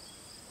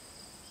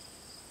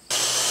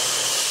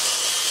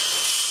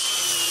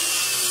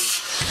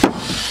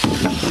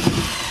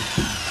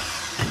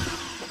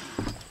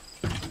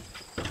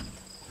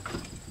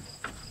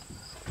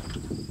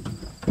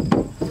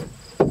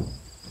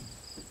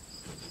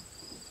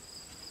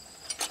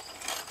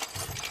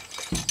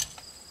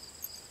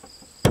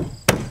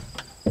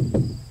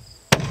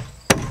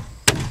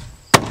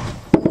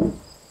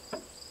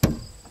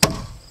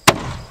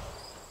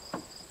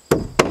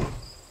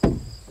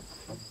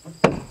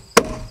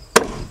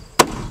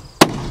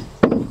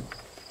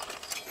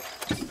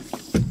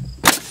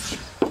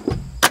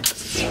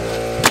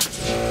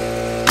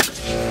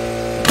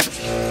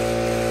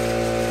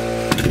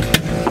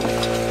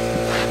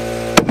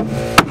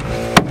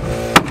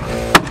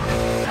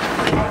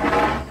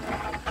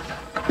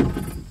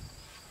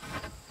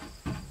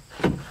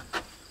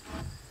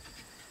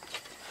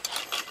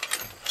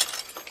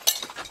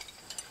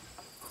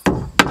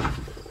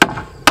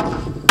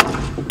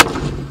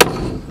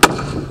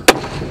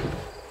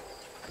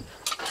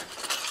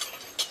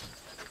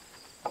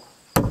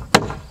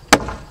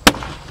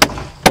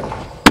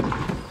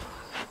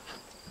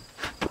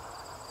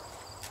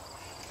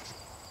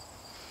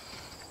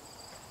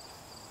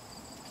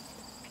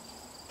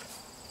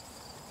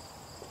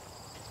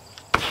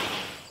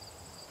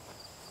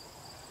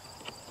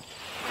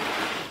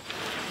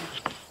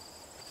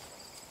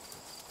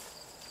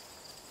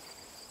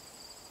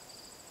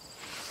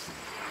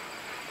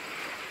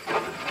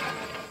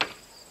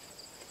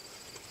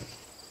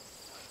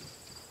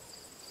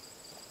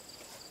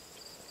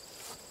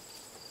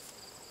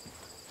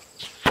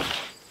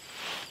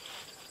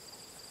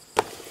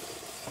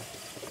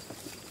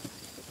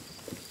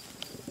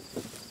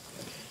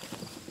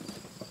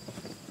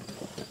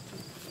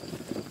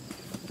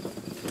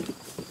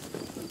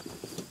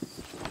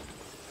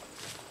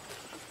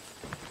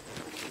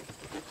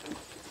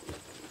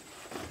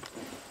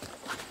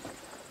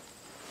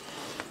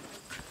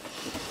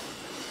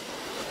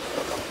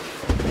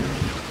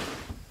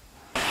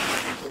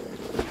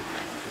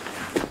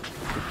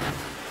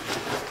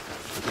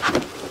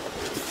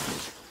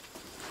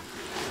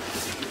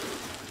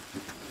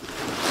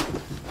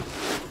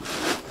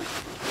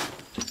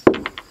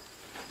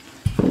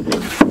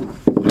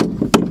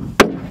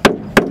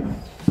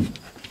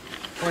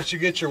 Once you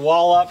get your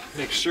wall up,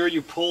 make sure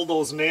you pull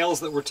those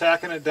nails that were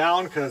tacking it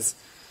down, because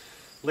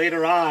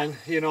later on,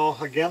 you know,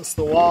 against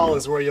the wall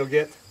is where you'll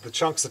get the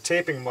chunks of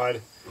taping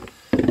mud.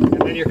 And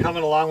then you're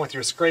coming along with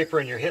your scraper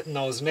and you're hitting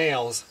those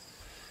nails.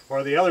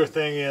 Or the other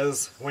thing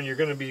is, when you're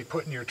going to be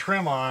putting your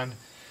trim on,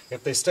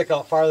 If they stick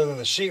out farther than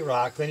the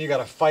sheetrock, then you got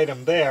to fight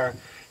them there,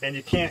 and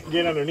you can't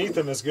get underneath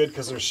them as good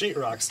because there's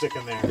sheetrock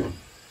sticking there.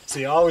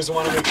 So you always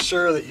want to make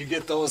sure that you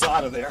get those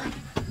out of there.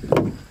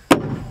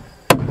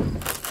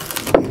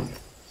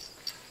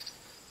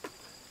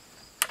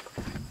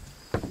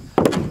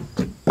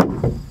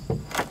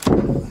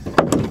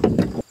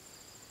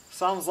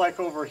 Sounds like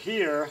over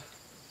here,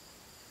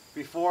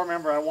 before,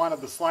 remember I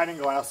wanted the sliding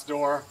glass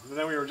door, and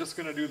then we were just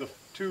going to do the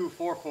 2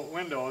 4-foot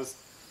windows.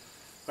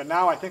 But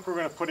now I think we're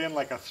going to put in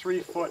like a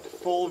 3-foot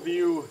full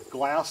view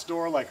glass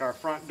door, like our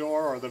front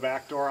door or the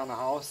back door on the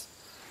house.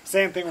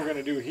 Same thing we're going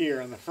to do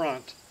here in the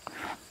front.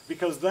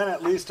 Because then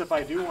at least if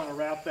I do want to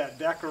wrap that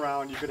deck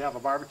around, you could have a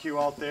barbecue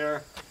out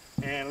there,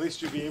 and at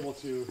least you'd be able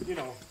to, you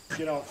know,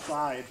 get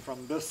outside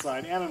from this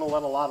side, and it'll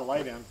let a lot of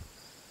light in.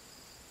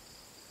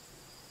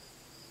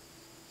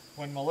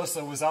 When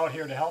Melissa was out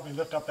here to help me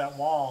lift up that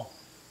wall,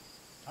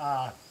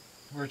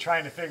 we were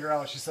trying to figure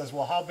out, she says,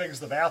 well, how big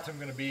is the bathroom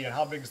going to be and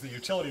how big is the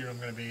utility room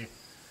going to be?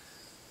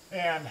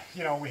 And,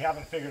 you know, we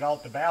haven't figured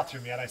out the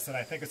bathroom yet. I said,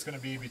 I think it's going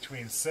to be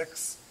between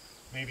 6,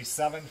 maybe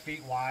 7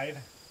 feet wide.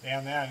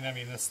 And then, I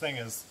mean, this thing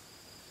is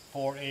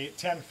 4, 8,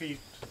 10 feet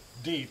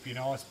deep, you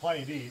know, it's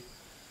plenty deep.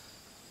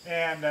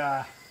 And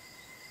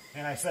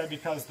I said,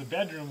 because the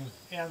bedroom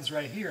ends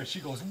right here. And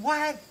she goes,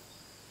 what?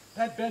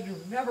 That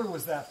bedroom never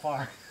was that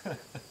far.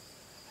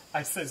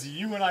 I says,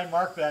 you and I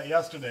marked that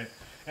yesterday.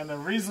 And the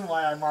reason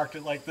why I marked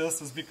it like this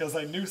is because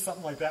I knew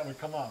something like that would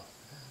come up.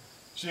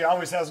 She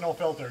always has no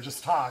filter,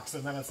 just talks,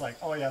 and then it's like,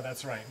 oh yeah,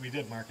 that's right, we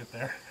did mark it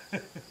there.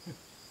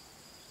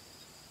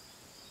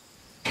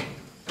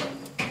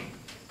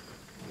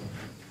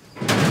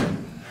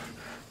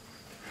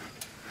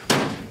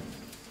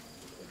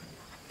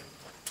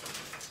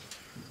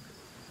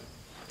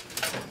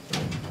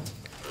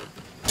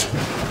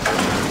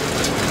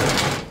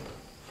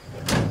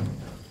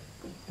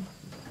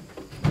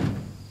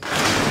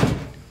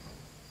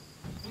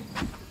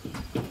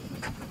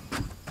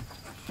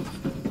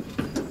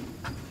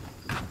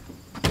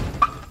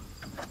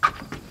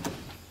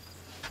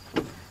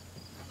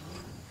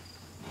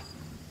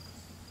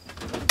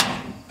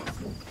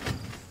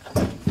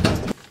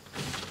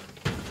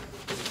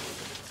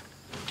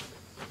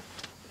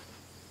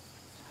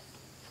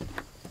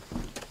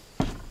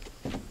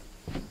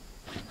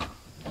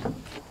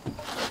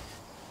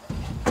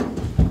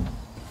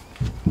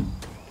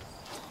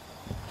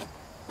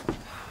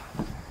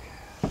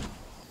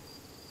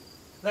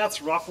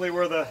 That's roughly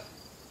where the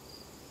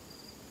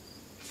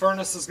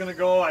furnace is going to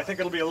go. I think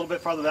it'll be a little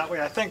bit farther that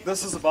way. I think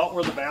this is about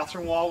where the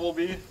bathroom wall will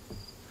be.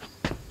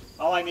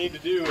 All I need to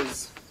do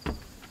is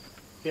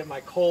get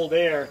my cold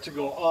air to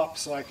go up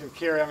so I can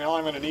carry, I mean, all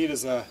I'm going to need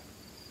is a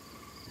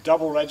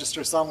double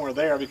register somewhere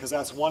there because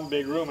that's one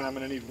big room and I'm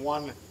going to need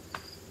one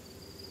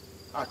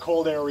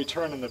cold air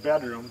return in the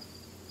bedroom.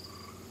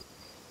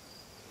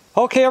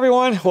 Okay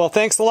everyone, well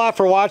thanks a lot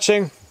for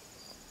watching.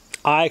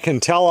 I can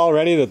tell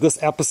already that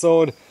this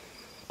episode,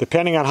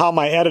 depending on how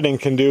my editing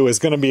can do, is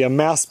going to be a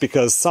mess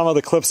because some of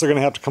the clips are going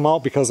to have to come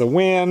out because of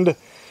wind.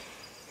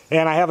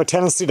 And I have a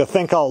tendency to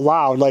think out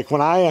loud. Like when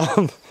I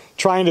am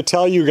trying to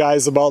tell you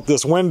guys about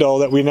this window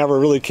that we never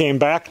really came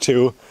back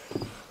to,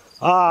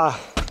 I'm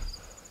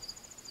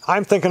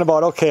thinking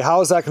about, okay,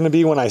 how is that going to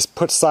be when I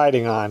put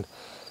siding on?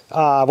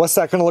 What's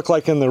that going to look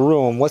like in the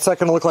room? What's that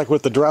going to look like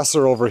with the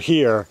dresser over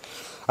here?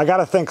 I got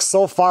to think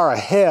so far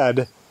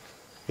ahead.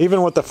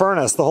 Even with the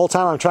furnace, the whole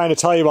time I'm trying to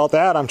tell you about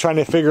that, I'm trying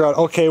to figure out,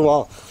 okay,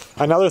 well,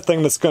 another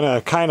thing that's going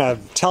to kind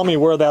of tell me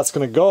where that's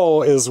going to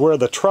go is where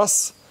the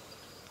truss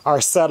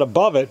are set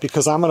above it,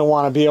 because I'm going to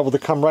want to be able to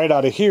come right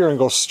out of here and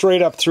go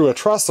straight up through a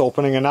truss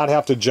opening and not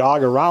have to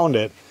jog around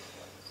it.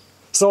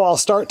 So I'll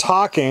start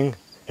talking,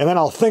 and then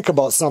I'll think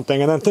about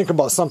something, and then think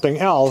about something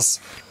else,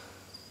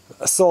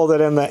 so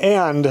that in the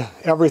end,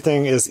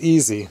 everything is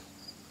easy.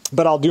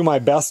 But I'll do my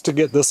best to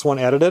get this one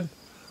edited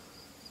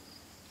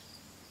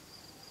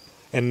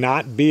and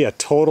not be a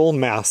total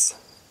mess.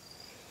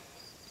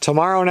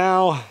 Tomorrow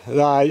now,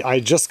 I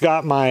just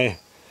got my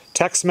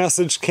text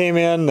message came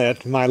in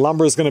that my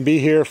lumber is going to be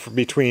here for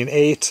between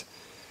 8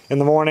 in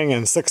the morning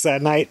and 6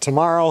 at night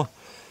tomorrow.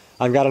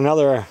 I've got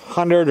another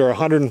 100 or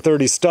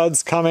 130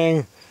 studs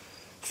coming,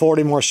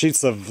 40 more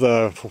sheets of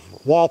the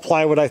wall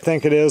plywood I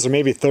think it is, or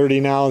maybe 30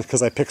 now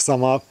because I picked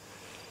some up.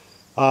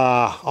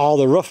 All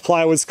the roof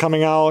plywood's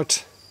coming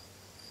out.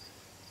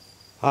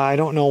 I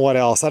don't know what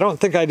else. I don't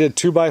think I did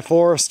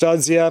 2x4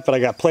 studs yet, but I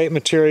got plate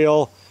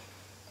material,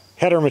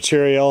 header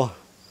material,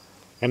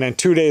 and then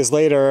 2 days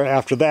later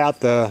after that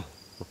the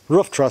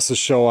roof trusses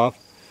show up.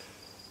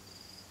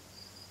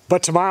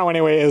 But tomorrow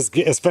anyway is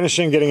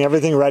finishing getting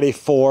everything ready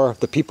for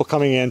the people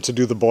coming in to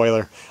do the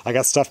boiler. I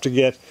got stuff to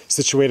get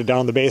situated down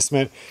in the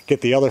basement,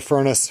 get the other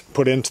furnace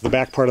put into the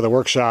back part of the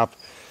workshop,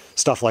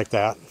 stuff like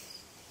that.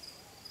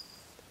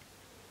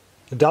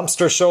 The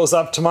dumpster shows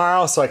up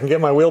tomorrow, so I can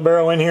get my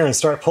wheelbarrow in here and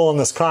start pulling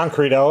this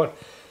concrete out.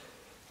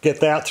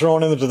 Get that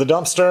thrown into the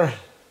dumpster.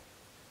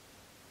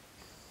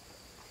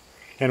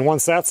 And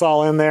once that's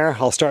all in there,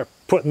 I'll start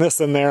putting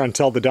this in there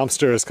until the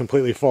dumpster is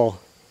completely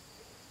full.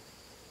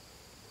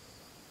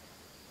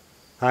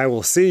 I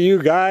will see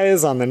you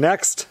guys on the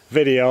next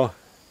video.